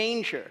in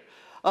danger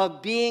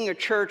of being a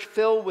church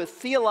filled with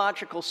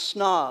theological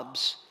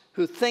snobs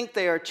who think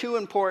they are too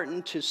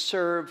important to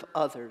serve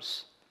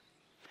others.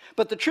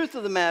 But the truth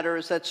of the matter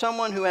is that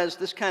someone who has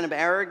this kind of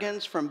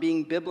arrogance from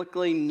being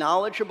biblically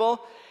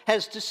knowledgeable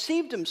has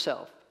deceived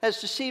himself,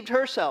 has deceived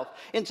herself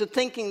into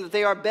thinking that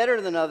they are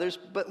better than others,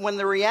 but when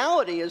the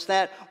reality is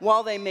that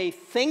while they may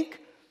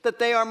think that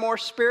they are more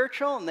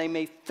spiritual and they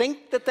may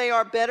think that they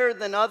are better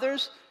than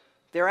others,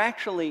 they're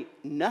actually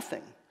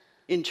nothing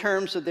in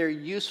terms of their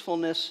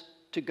usefulness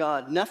to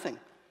God. Nothing.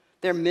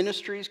 Their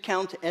ministries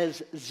count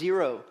as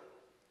zero,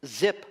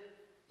 zip,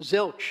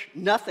 zilch,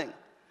 nothing.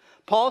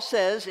 Paul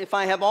says, if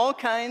I have all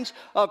kinds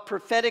of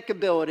prophetic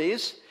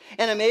abilities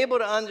and am able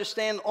to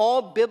understand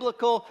all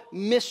biblical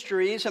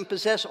mysteries and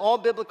possess all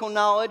biblical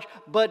knowledge,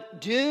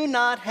 but do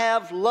not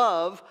have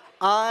love,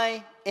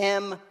 I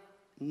am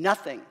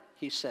nothing,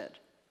 he said.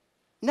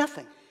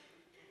 Nothing.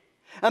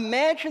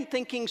 Imagine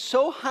thinking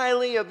so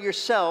highly of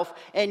yourself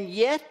and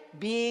yet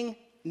being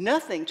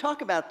nothing.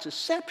 Talk about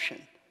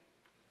deception.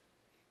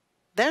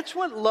 That's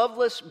what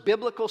loveless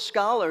biblical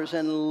scholars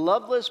and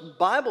loveless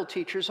Bible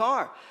teachers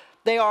are.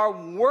 They are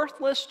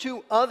worthless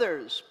to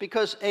others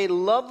because a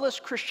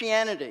loveless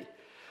Christianity,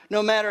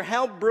 no matter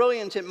how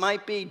brilliant it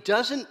might be,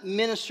 doesn't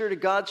minister to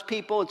God's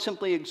people. It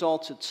simply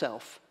exalts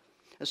itself.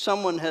 As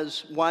someone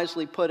has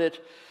wisely put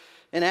it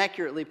and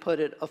accurately put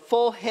it, a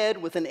full head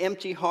with an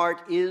empty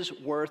heart is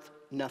worth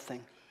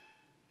nothing.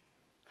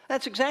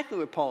 That's exactly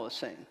what Paul is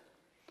saying.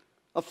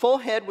 A full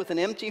head with an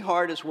empty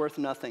heart is worth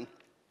nothing.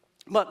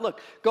 But look,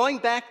 going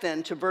back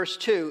then to verse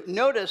 2,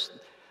 notice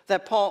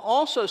that Paul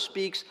also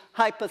speaks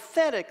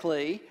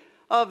hypothetically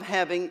of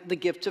having the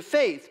gift of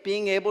faith,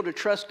 being able to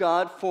trust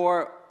God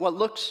for what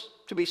looks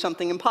to be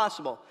something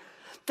impossible.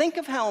 Think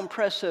of how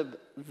impressive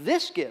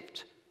this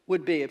gift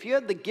would be. If you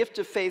had the gift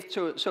of faith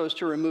so as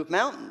to remove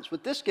mountains,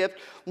 with this gift,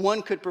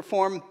 one could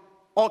perform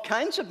all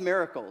kinds of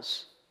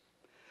miracles.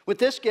 With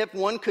this gift,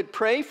 one could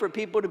pray for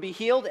people to be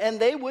healed, and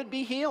they would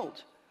be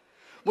healed.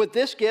 With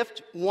this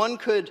gift, one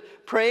could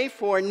pray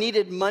for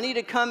needed money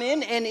to come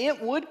in, and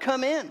it would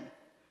come in.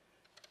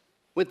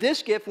 With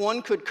this gift,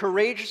 one could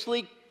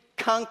courageously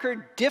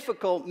conquer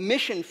difficult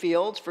mission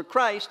fields for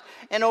Christ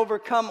and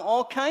overcome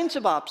all kinds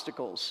of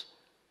obstacles.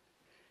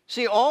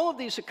 See, all of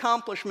these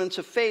accomplishments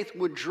of faith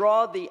would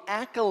draw the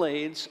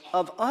accolades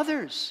of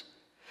others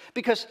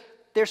because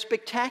they're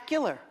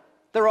spectacular.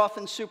 They're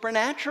often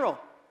supernatural.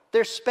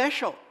 They're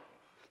special.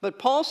 But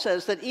Paul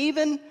says that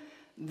even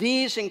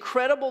these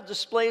incredible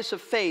displays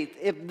of faith,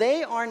 if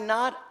they are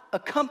not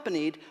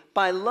accompanied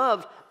by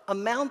love,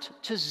 amount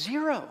to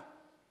zero.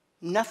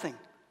 Nothing.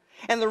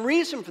 And the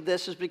reason for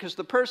this is because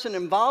the person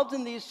involved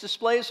in these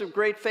displays of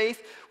great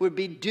faith would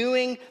be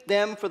doing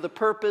them for the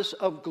purpose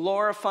of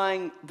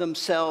glorifying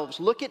themselves.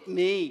 Look at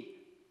me.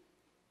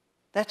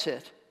 That's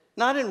it.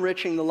 Not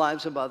enriching the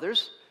lives of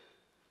others.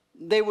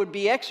 They would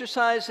be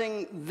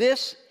exercising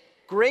this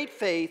great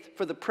faith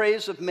for the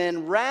praise of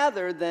men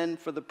rather than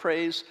for the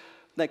praise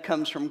that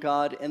comes from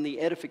God and the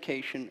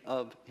edification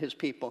of his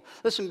people.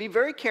 Listen, be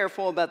very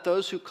careful about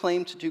those who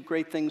claim to do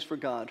great things for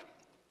God.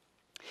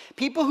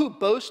 People who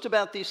boast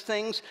about these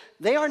things,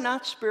 they are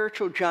not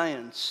spiritual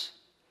giants.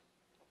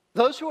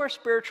 Those who are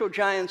spiritual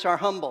giants are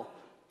humble.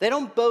 They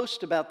don't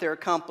boast about their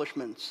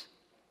accomplishments.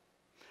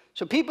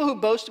 So people who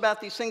boast about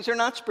these things are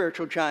not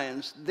spiritual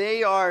giants.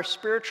 They are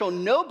spiritual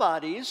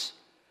nobodies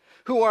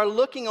who are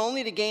looking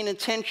only to gain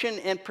attention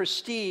and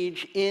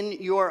prestige in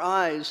your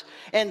eyes.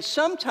 And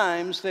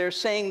sometimes they're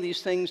saying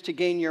these things to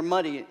gain your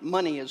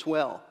money as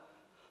well.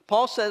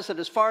 Paul says that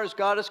as far as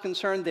God is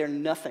concerned, they're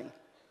nothing.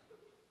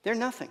 They're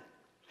nothing.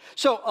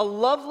 So a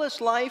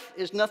loveless life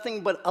is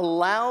nothing but a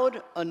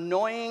loud,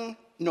 annoying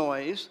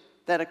noise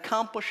that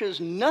accomplishes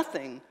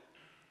nothing,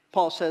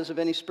 Paul says, of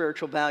any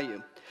spiritual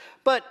value.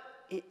 But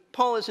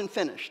Paul isn't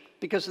finished,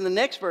 because in the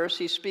next verse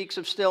he speaks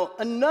of still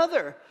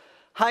another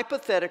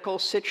hypothetical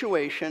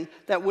situation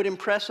that would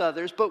impress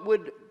others but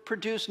would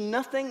produce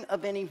nothing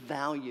of any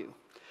value.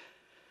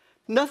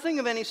 Nothing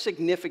of any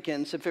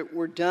significance if it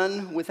were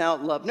done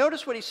without love.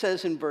 Notice what he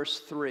says in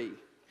verse 3.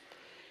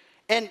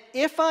 And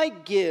if I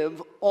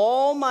give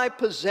all my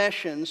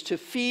possessions to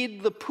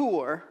feed the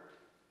poor,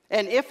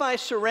 and if I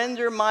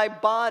surrender my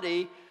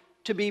body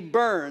to be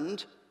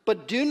burned,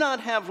 but do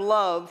not have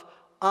love,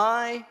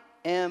 I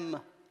am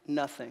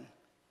nothing.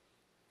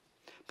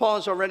 Paul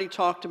has already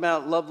talked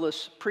about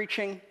loveless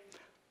preaching,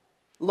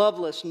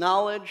 loveless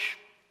knowledge,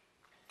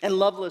 and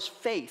loveless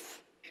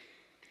faith.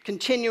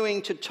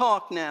 Continuing to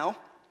talk now,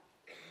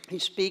 he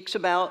speaks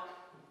about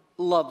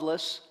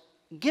loveless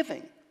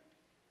giving.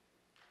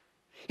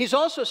 He's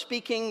also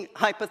speaking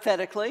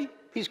hypothetically.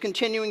 He's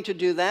continuing to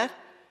do that.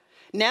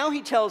 Now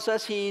he tells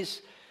us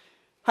he's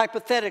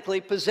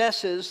hypothetically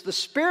possesses the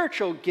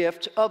spiritual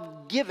gift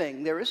of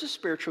giving. There is a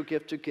spiritual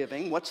gift of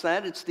giving. What's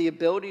that? It's the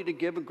ability to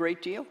give a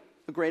great deal,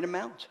 a great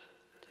amount.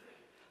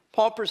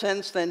 Paul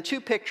presents then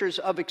two pictures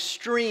of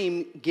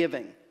extreme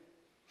giving.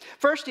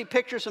 First, he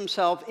pictures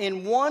himself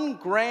in one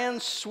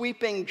grand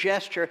sweeping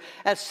gesture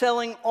as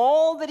selling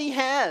all that he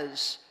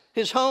has,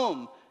 his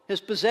home, his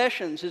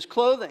possessions, his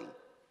clothing,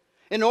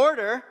 in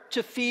order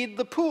to feed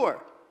the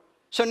poor.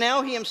 So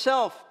now he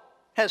himself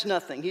has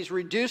nothing. He's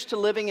reduced to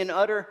living in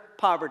utter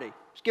poverty.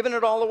 He's given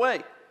it all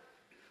away.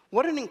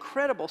 What an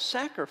incredible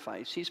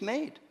sacrifice he's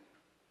made.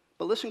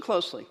 But listen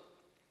closely.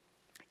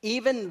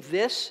 Even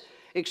this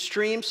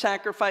extreme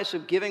sacrifice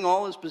of giving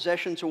all his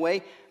possessions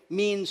away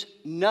means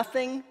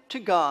nothing to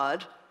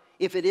God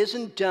if it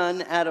isn't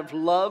done out of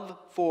love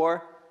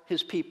for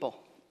his people.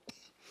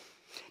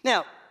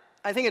 Now,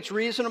 I think it's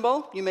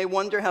reasonable. You may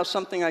wonder how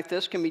something like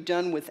this can be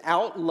done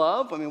without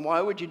love. I mean,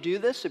 why would you do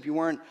this if you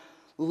weren't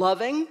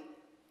loving?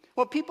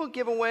 Well, people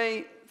give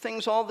away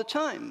things all the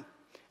time.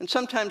 And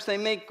sometimes they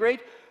make great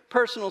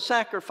personal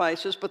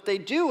sacrifices, but they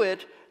do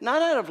it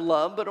not out of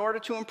love, but in order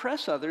to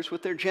impress others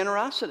with their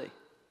generosity.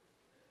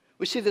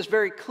 We see this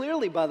very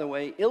clearly, by the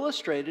way,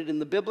 illustrated in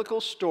the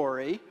biblical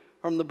story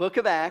from the book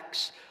of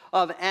Acts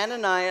of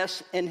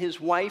Ananias and his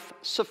wife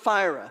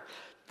Sapphira.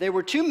 They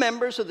were two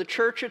members of the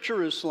church at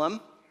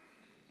Jerusalem,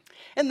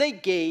 and they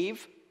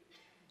gave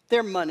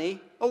their money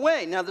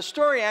away. Now, the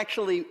story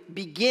actually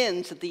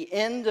begins at the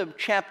end of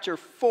chapter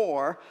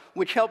 4,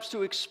 which helps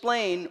to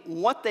explain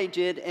what they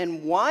did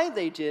and why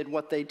they did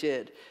what they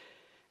did.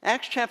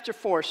 Acts chapter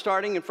 4,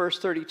 starting at verse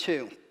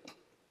 32.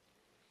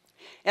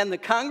 And the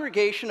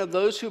congregation of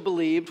those who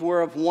believed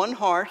were of one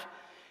heart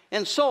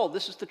and soul.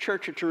 This is the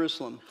church at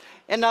Jerusalem.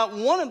 And not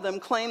one of them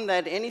claimed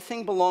that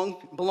anything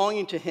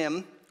belonging to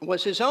him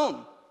was his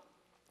own,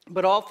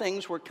 but all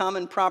things were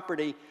common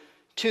property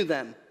to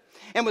them.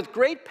 And with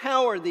great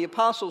power the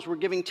apostles were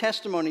giving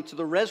testimony to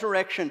the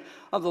resurrection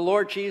of the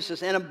Lord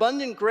Jesus, and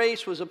abundant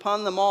grace was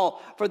upon them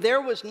all. For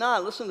there was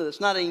not, listen to this,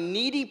 not a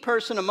needy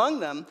person among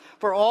them,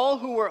 for all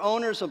who were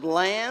owners of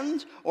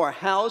land or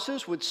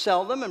houses would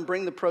sell them and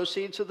bring the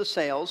proceeds of the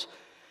sales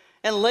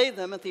and lay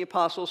them at the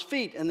apostles'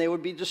 feet, and they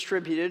would be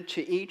distributed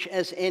to each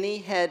as any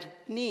had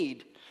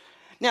need.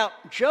 Now,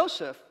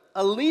 Joseph,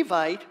 a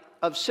Levite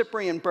of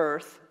Cyprian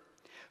birth,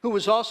 who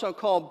was also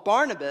called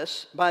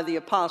Barnabas by the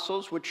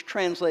apostles, which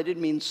translated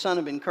means son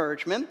of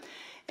encouragement,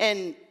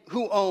 and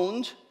who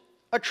owned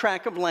a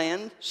tract of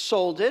land,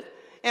 sold it,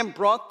 and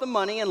brought the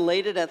money and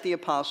laid it at the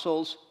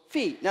apostles'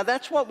 feet. Now,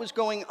 that's what was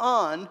going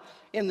on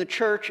in the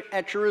church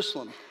at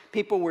Jerusalem.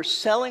 People were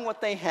selling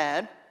what they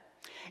had,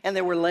 and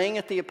they were laying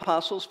at the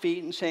apostles'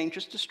 feet and saying,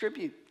 just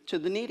distribute to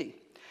the needy.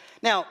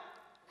 Now,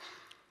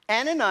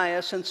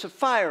 Ananias and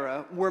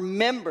Sapphira were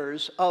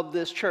members of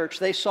this church.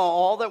 They saw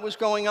all that was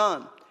going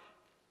on.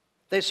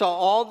 They saw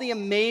all the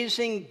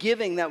amazing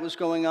giving that was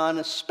going on,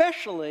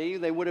 especially,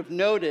 they would have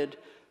noted,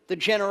 the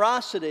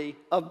generosity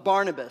of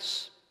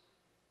Barnabas.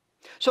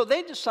 So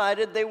they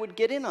decided they would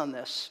get in on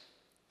this.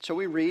 So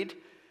we read,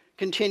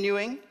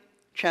 continuing,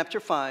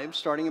 chapter 5,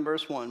 starting in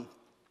verse 1.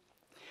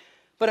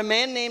 But a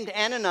man named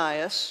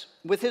Ananias,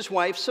 with his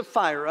wife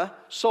Sapphira,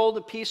 sold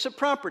a piece of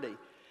property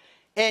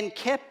and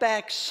kept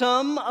back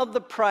some of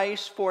the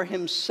price for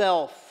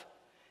himself,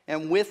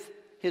 and with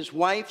his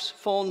wife's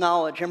full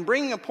knowledge. And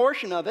bringing a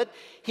portion of it,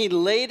 he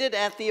laid it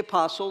at the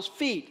apostles'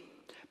 feet.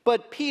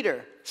 But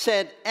Peter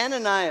said,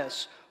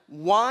 Ananias,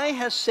 why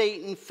has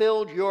Satan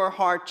filled your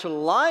heart to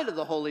lie to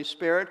the Holy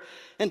Spirit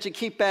and to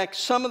keep back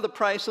some of the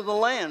price of the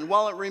land?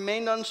 While it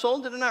remained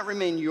unsold, did it not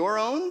remain your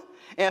own?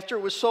 After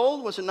it was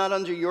sold, was it not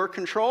under your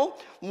control?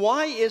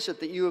 Why is it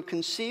that you have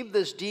conceived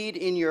this deed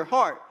in your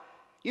heart?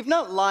 You've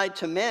not lied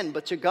to men,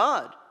 but to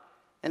God.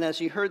 And as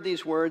he heard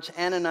these words,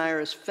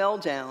 Ananias fell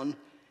down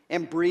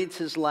and breathed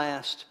his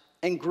last,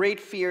 and great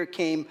fear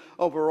came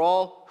over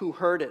all who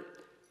heard it.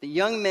 The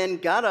young men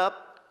got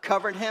up,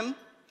 covered him,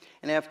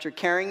 and after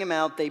carrying him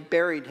out, they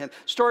buried him.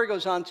 Story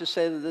goes on to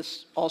say that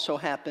this also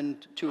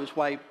happened to his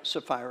wife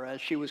Sapphira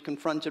as she was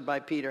confronted by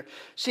Peter.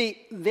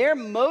 See, their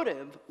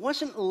motive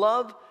wasn't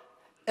love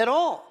at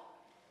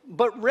all,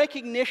 but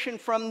recognition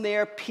from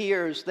their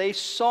peers. They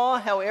saw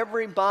how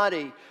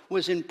everybody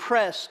was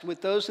impressed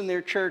with those in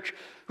their church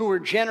who were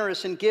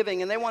generous and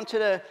giving, and they wanted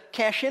to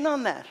cash in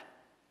on that.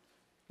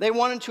 They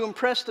wanted to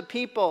impress the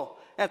people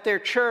at their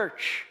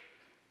church,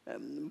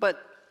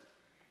 but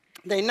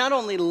they not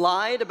only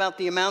lied about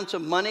the amounts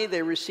of money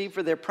they received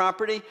for their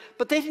property,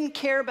 but they didn't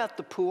care about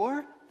the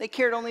poor. They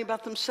cared only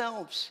about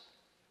themselves,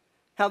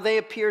 how they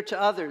appeared to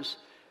others.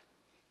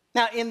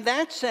 Now, in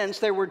that sense,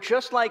 they were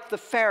just like the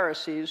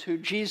Pharisees who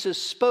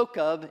Jesus spoke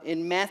of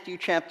in Matthew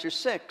chapter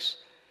 6.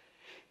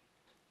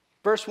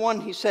 Verse 1,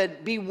 he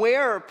said,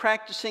 beware of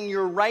practicing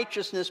your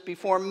righteousness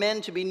before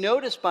men to be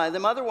noticed by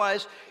them.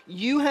 Otherwise,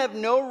 you have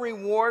no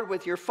reward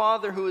with your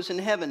Father who is in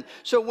heaven.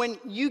 So when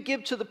you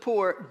give to the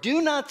poor,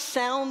 do not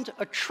sound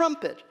a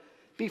trumpet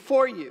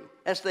before you,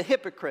 as the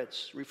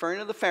hypocrites, referring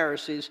to the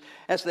Pharisees,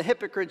 as the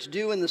hypocrites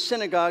do in the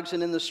synagogues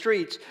and in the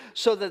streets,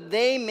 so that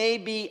they may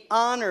be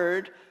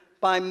honored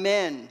by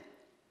men.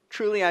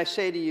 Truly, I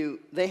say to you,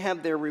 they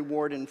have their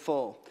reward in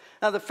full.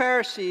 Now, the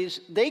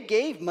Pharisees, they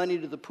gave money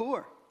to the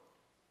poor.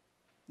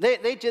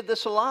 They did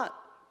this a lot.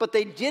 But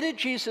they did it,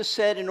 Jesus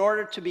said, in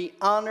order to be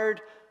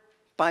honored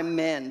by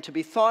men, to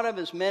be thought of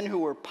as men who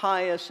were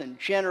pious and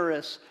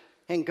generous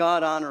and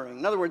God-honoring.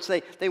 In other words,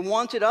 they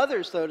wanted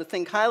others, though, to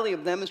think highly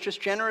of them as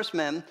just generous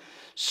men,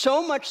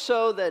 so much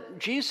so that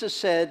Jesus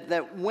said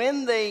that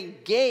when they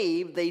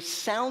gave, they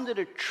sounded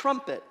a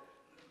trumpet,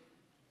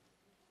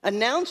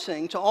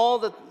 announcing to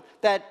all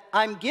that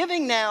I'm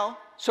giving now,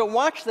 so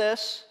watch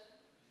this.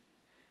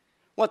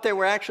 What they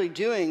were actually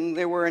doing,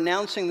 they were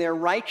announcing their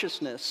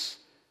righteousness.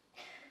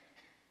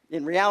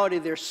 In reality,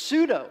 their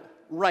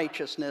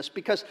pseudo-righteousness,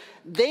 because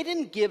they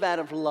didn't give out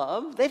of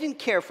love. They didn't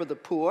care for the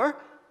poor.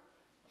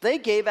 They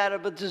gave out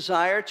of a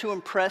desire to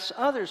impress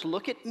others.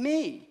 Look at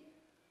me.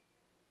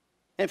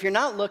 And if you're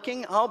not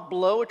looking, I'll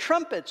blow a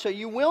trumpet so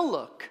you will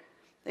look.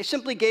 They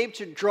simply gave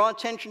to draw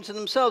attention to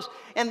themselves.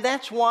 And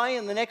that's why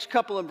in the next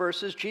couple of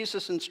verses,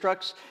 Jesus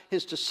instructs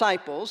his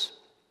disciples,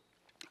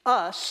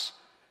 us,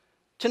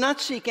 to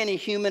not seek any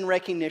human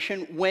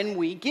recognition when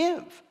we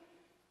give.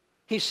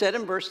 He said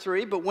in verse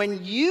 3, but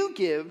when you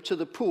give to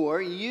the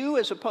poor, you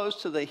as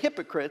opposed to the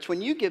hypocrites,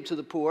 when you give to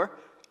the poor,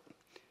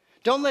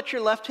 don't let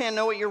your left hand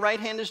know what your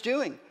right hand is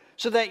doing,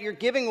 so that your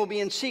giving will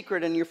be in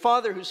secret, and your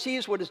Father who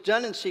sees what is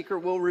done in secret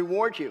will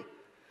reward you.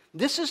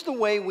 This is the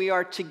way we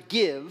are to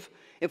give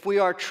if we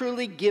are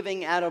truly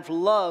giving out of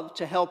love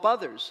to help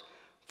others.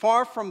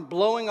 Far from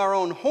blowing our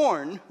own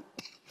horn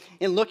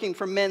in looking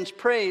for men's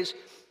praise,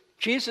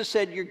 Jesus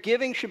said your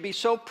giving should be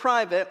so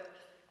private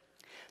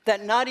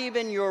that not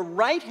even your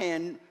right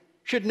hand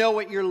should know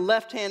what your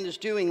left hand is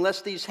doing,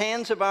 lest these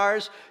hands of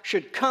ours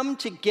should come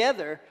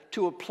together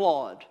to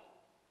applaud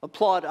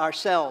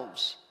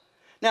ourselves.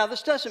 Now,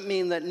 this doesn't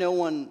mean that no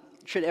one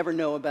should ever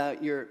know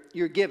about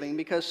your giving,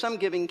 because some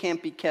giving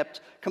can't be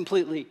kept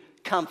completely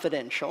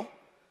confidential.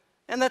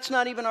 And that's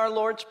not even our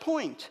Lord's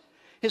point.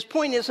 His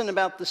point isn't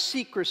about the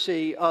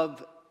secrecy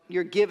of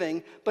your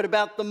giving, but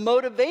about the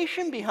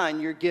motivation behind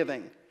your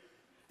giving.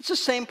 It's the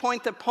same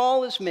point that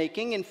Paul is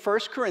making in 1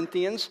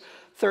 Corinthians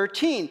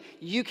 13.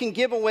 You can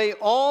give away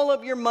all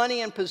of your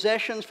money and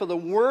possessions for the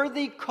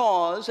worthy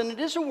cause, and it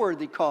is a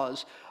worthy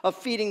cause, of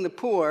feeding the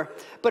poor.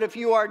 But if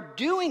you are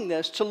doing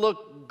this to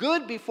look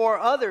good before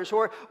others,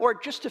 or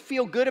just to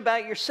feel good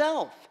about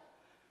yourself,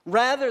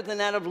 rather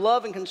than out of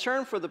love and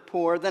concern for the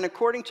poor, then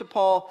according to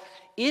Paul,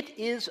 it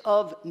is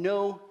of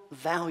no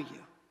value.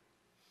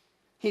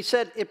 He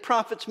said, it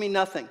profits me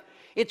nothing.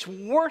 It's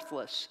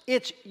worthless.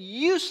 It's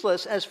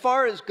useless as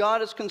far as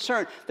God is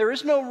concerned. There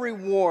is no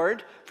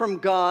reward from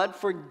God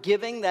for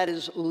giving that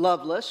is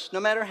loveless, no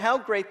matter how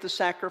great the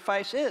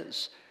sacrifice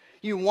is.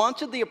 You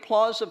wanted the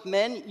applause of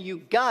men, you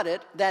got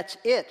it, that's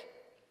it.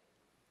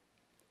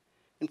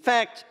 In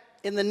fact,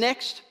 in the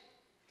next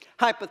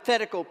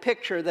hypothetical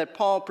picture that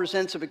Paul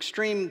presents of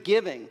extreme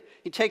giving,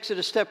 he takes it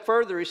a step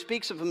further. He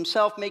speaks of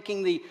himself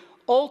making the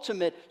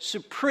ultimate,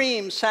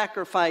 supreme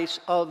sacrifice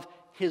of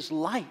his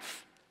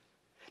life.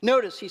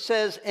 Notice, he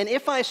says, and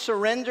if I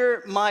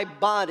surrender my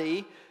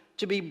body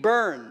to be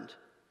burned,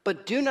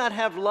 but do not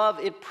have love,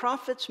 it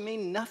profits me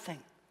nothing.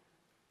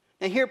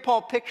 And here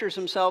Paul pictures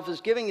himself as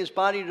giving his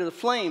body to the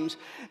flames,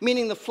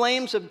 meaning the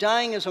flames of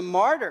dying as a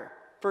martyr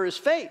for his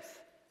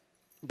faith,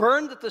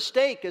 burned at the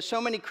stake, as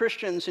so many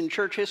Christians in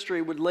church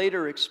history would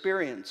later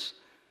experience.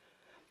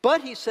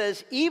 But he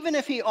says, even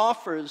if he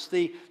offers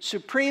the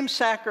supreme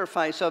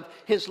sacrifice of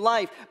his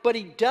life, but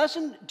he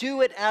doesn't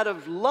do it out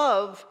of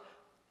love,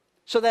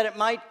 so that it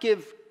might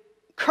give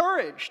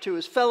courage to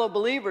his fellow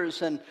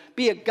believers and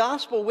be a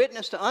gospel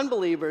witness to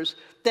unbelievers,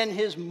 then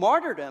his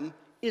martyrdom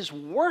is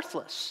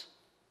worthless.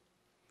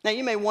 Now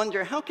you may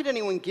wonder, how could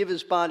anyone give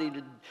his body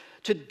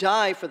to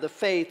die for the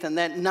faith and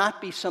that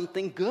not be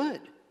something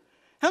good?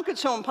 How could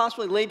someone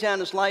possibly lay down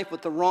his life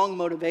with the wrong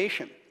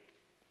motivation?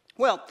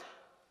 Well,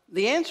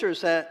 the answer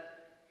is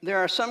that there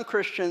are some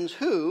Christians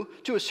who,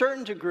 to a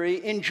certain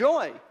degree,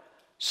 enjoy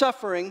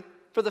suffering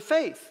for the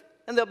faith.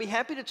 And they'll be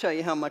happy to tell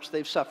you how much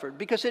they've suffered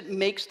because it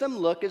makes them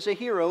look as a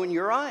hero in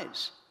your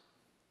eyes.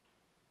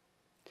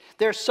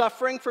 Their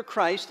suffering for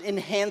Christ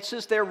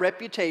enhances their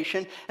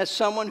reputation as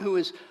someone who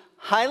is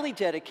highly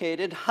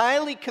dedicated,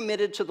 highly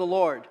committed to the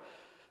Lord.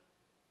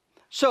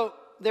 So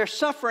their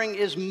suffering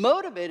is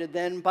motivated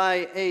then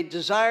by a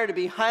desire to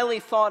be highly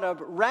thought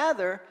of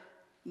rather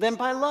than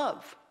by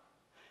love.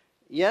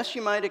 Yes,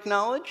 you might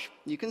acknowledge,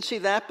 you can see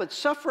that, but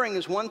suffering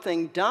is one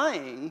thing,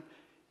 dying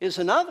is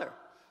another.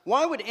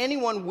 Why would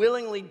anyone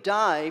willingly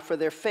die for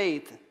their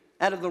faith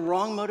out of the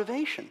wrong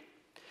motivation?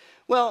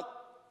 Well,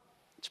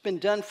 it's been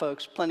done,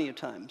 folks, plenty of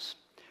times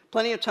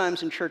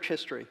in church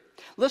history.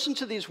 Listen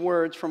to these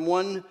words from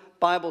one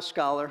Bible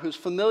scholar who's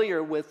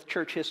familiar with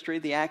church history,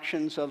 the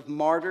actions of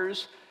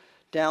martyrs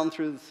down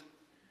through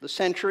the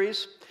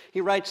centuries. He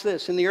writes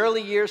this: in the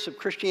early years of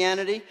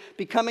Christianity,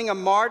 becoming a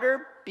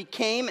martyr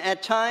became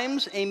at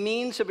times a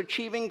means of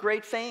achieving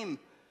great fame.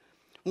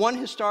 One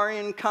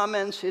historian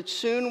comments, it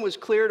soon was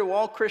clear to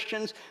all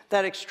Christians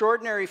that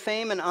extraordinary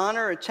fame and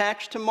honor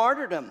attached to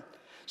martyrdom.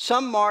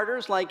 Some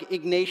martyrs, like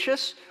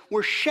Ignatius,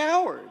 were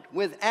showered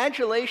with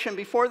adulation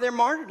before their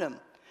martyrdom.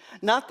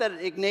 Not that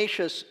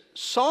Ignatius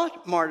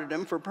sought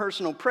martyrdom for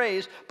personal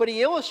praise, but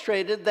he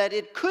illustrated that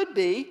it could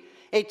be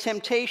a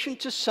temptation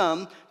to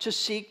some to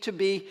seek to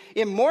be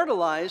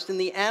immortalized in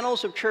the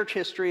annals of church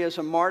history as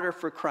a martyr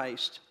for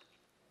Christ.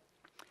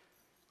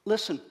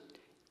 Listen,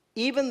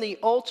 even the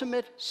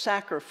ultimate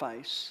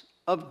sacrifice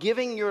of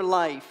giving your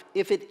life,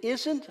 if it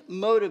isn't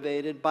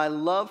motivated by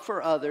love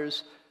for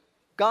others,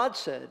 God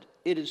said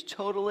it is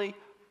totally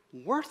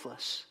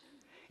worthless.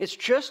 It's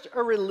just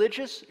a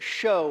religious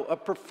show, a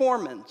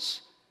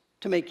performance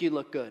to make you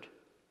look good.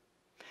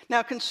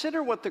 Now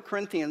consider what the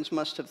Corinthians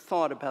must have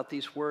thought about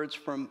these words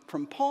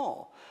from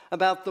Paul,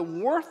 about the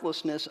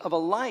worthlessness of a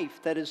life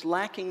that is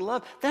lacking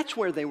love. That's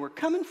where they were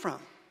coming from.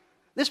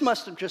 This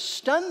must have just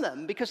stunned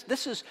them, because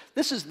this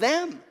is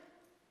them.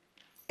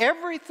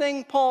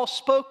 Everything Paul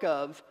spoke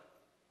of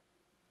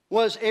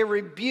was a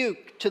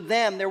rebuke to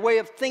them, their way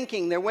of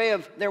thinking, their way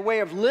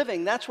of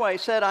living. That's why he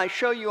said, I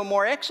show you a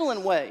more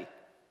excellent way.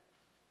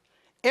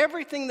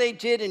 Everything they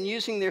did in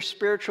using their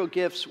spiritual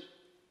gifts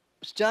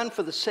was done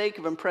for the sake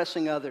of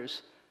impressing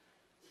others.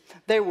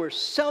 They were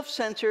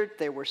self-centered,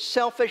 they were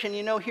selfish, and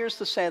here's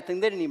the sad thing,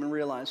 they didn't even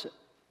realize it.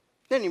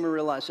 They didn't even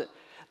realize it.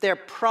 Their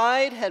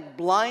pride had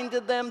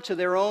blinded them to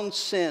their own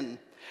sin.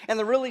 And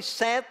the really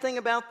sad thing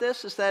about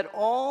this is that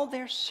all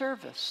their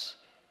service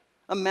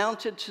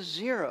amounted to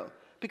zero,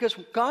 because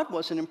God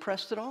wasn't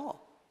impressed at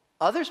all.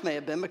 Others may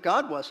have been, but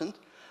God wasn't.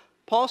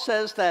 Paul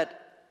says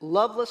that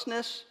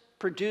lovelessness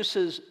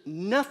produces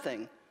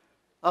nothing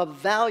of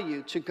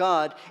value to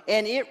God,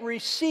 and it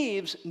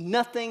receives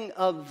nothing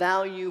of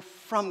value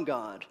from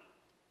God.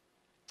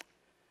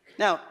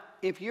 Now,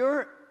 if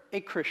you're a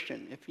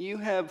Christian, if you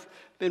have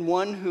been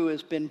one who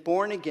has been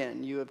born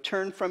again, you have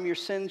turned from your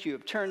sins, you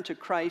have turned to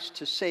Christ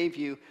to save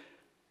you,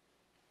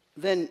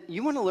 then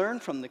you want to learn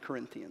from the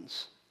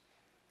Corinthians.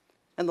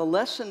 And the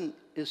lesson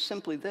is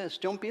simply this: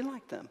 don't be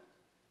like them.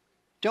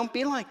 Don't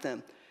be like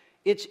them.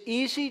 It's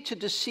easy to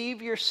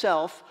deceive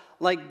yourself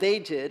like they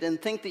did and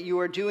think that you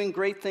are doing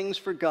great things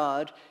for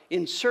God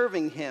in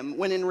serving Him,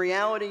 when in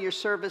reality your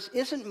service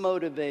isn't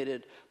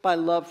motivated by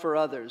love for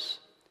others.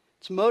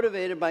 It's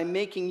motivated by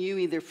making you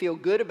either feel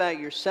good about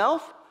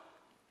yourself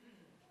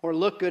or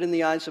look good in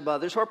the eyes of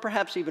others, or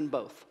perhaps even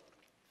both.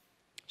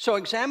 So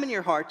examine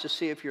your heart to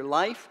see if your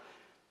life,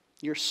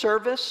 your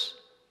service,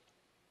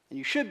 and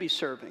you should be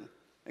serving.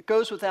 It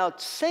goes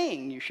without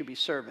saying you should be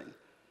serving.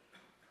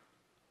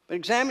 But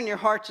examine your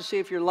heart to see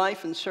if your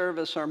life and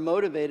service are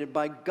motivated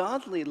by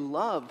godly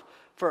love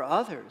for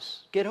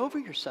others. Get over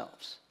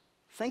yourselves.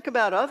 Think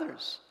about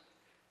others.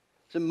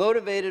 Is it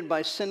motivated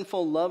by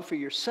sinful love for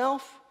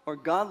yourself or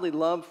godly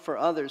love for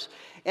others?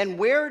 And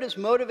where it is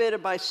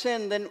motivated by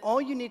sin, then all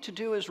you need to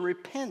do is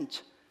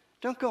repent.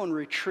 Don't go and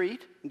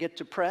retreat and get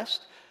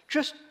depressed.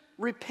 Just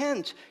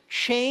repent.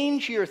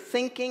 Change your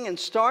thinking and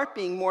start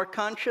being more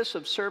conscious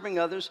of serving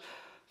others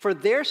for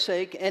their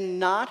sake and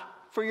not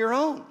for your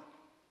own.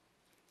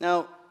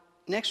 Now,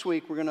 next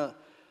week we're going to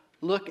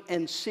look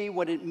and see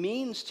what it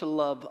means to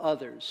love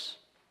others.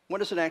 What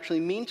does it actually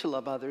mean to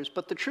love others?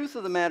 But the truth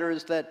of the matter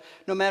is that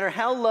no matter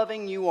how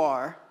loving you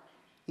are,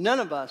 none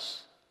of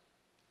us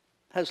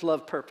has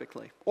loved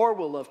perfectly or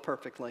will love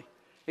perfectly,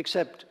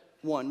 except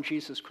one,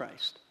 Jesus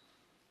Christ.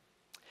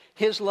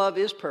 His love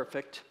is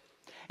perfect,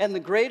 and the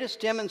greatest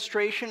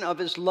demonstration of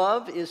His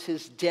love is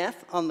His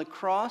death on the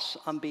cross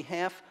on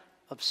behalf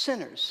of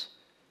sinners.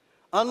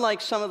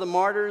 Unlike some of the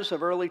martyrs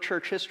of early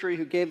church history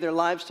who gave their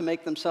lives to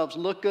make themselves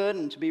look good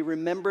and to be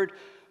remembered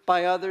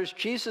by others,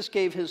 Jesus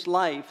gave His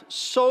life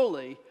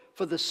solely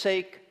for the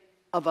sake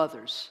of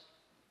others,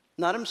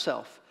 not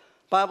Himself.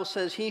 The Bible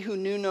says, He who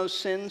knew no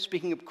sin,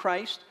 speaking of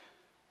Christ,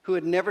 who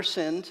had never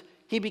sinned,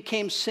 He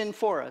became sin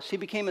for us. He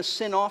became a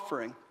sin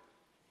offering.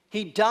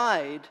 He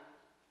died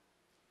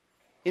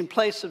in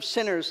place of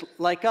sinners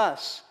like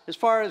us. As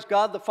far as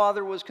God the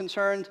Father was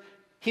concerned,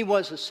 He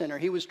was a sinner.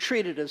 He was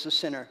treated as a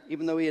sinner,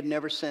 even though He had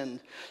never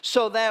sinned.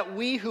 So that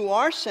we who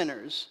are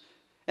sinners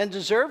and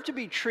deserve to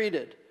be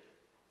treated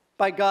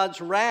by God's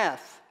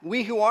wrath,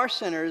 we who are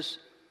sinners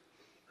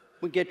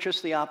would get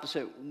just the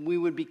opposite. We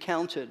would be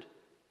counted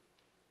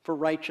for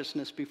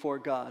righteousness before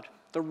God.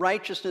 The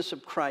righteousness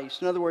of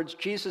Christ. In other words,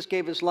 Jesus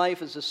gave His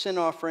life as a sin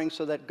offering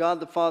so that God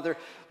the Father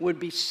would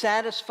be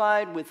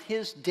satisfied with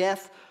His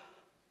death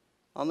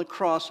on the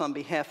cross on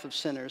behalf of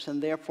sinners.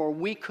 And therefore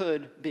we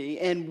could be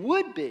and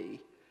would be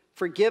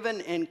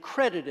forgiven and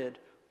credited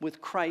with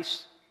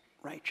Christ's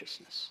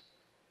righteousness.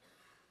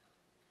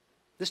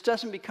 This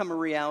doesn't become a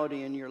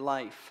reality in your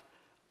life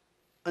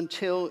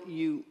until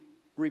you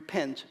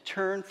repent,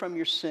 turn from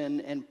your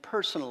sin, and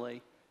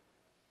personally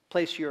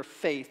Place your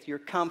faith, your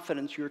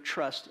confidence, your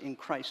trust in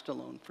Christ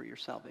alone for your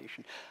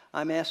salvation.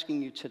 I'm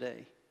asking you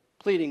today,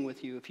 pleading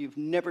with you, if you've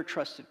never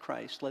trusted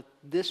Christ, let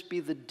this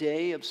be the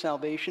day of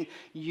salvation.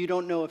 You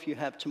don't know if you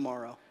have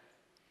tomorrow.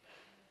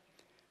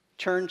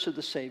 Turn to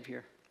the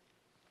Savior.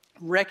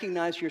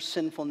 Recognize your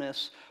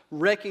sinfulness.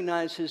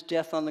 Recognize his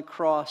death on the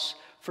cross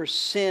for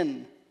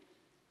sin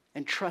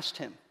and trust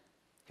him.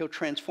 He'll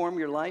transform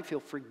your life. He'll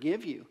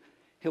forgive you.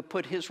 He'll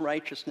put his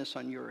righteousness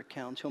on your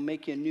account. He'll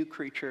make you a new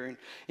creature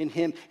in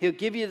him. He'll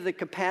give you the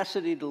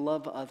capacity to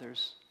love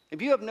others.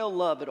 If you have no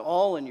love at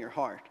all in your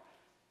heart,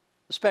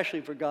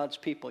 especially for God's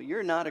people,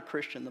 you're not a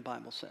Christian, the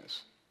Bible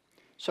says.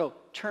 So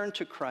turn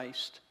to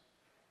Christ.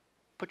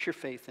 Put your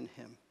faith in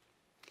him.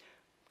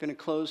 I'm going to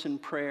close in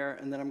prayer,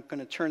 and then I'm going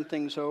to turn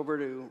things over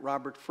to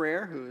Robert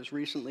Frere, who has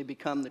recently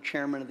become the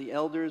chairman of the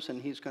elders, and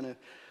he's going to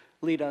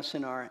lead us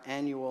in our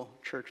annual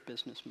church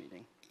business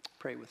meeting.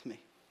 Pray with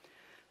me.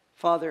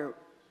 Father,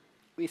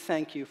 we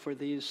thank you for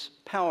these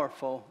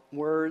powerful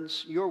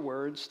words, your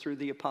words through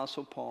the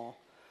Apostle Paul.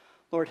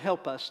 Lord,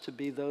 help us to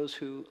be those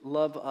who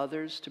love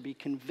others, to be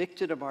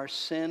convicted of our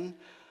sin.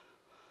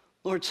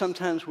 Lord,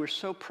 sometimes we're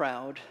so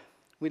proud.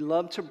 We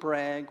love to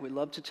brag. We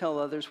love to tell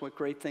others what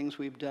great things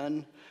we've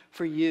done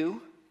for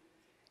you.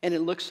 And it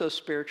looks so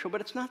spiritual, but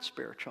it's not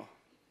spiritual.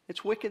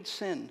 It's wicked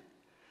sin.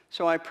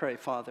 So I pray,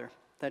 Father,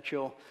 that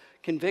you'll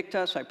convict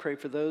us. I pray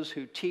for those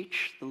who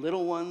teach, the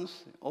little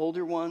ones, the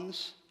older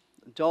ones,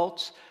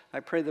 adults. I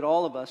pray that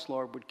all of us,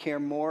 Lord, would care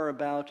more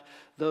about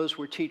those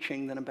we're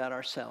teaching than about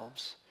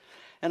ourselves.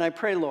 And I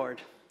pray,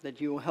 Lord, that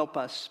you will help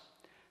us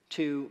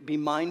to be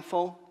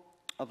mindful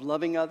of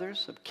loving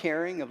others, of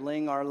caring, of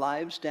laying our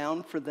lives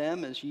down for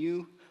them as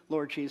you,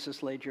 Lord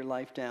Jesus, laid your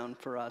life down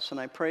for us. And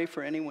I pray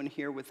for anyone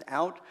here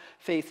without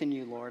faith in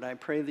you, Lord. I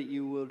pray that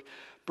you would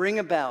bring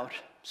about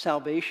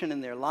salvation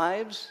in their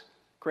lives,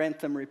 grant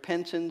them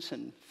repentance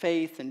and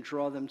faith, and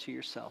draw them to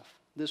yourself.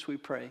 This we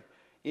pray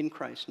in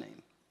Christ's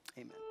name.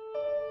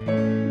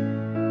 Amen.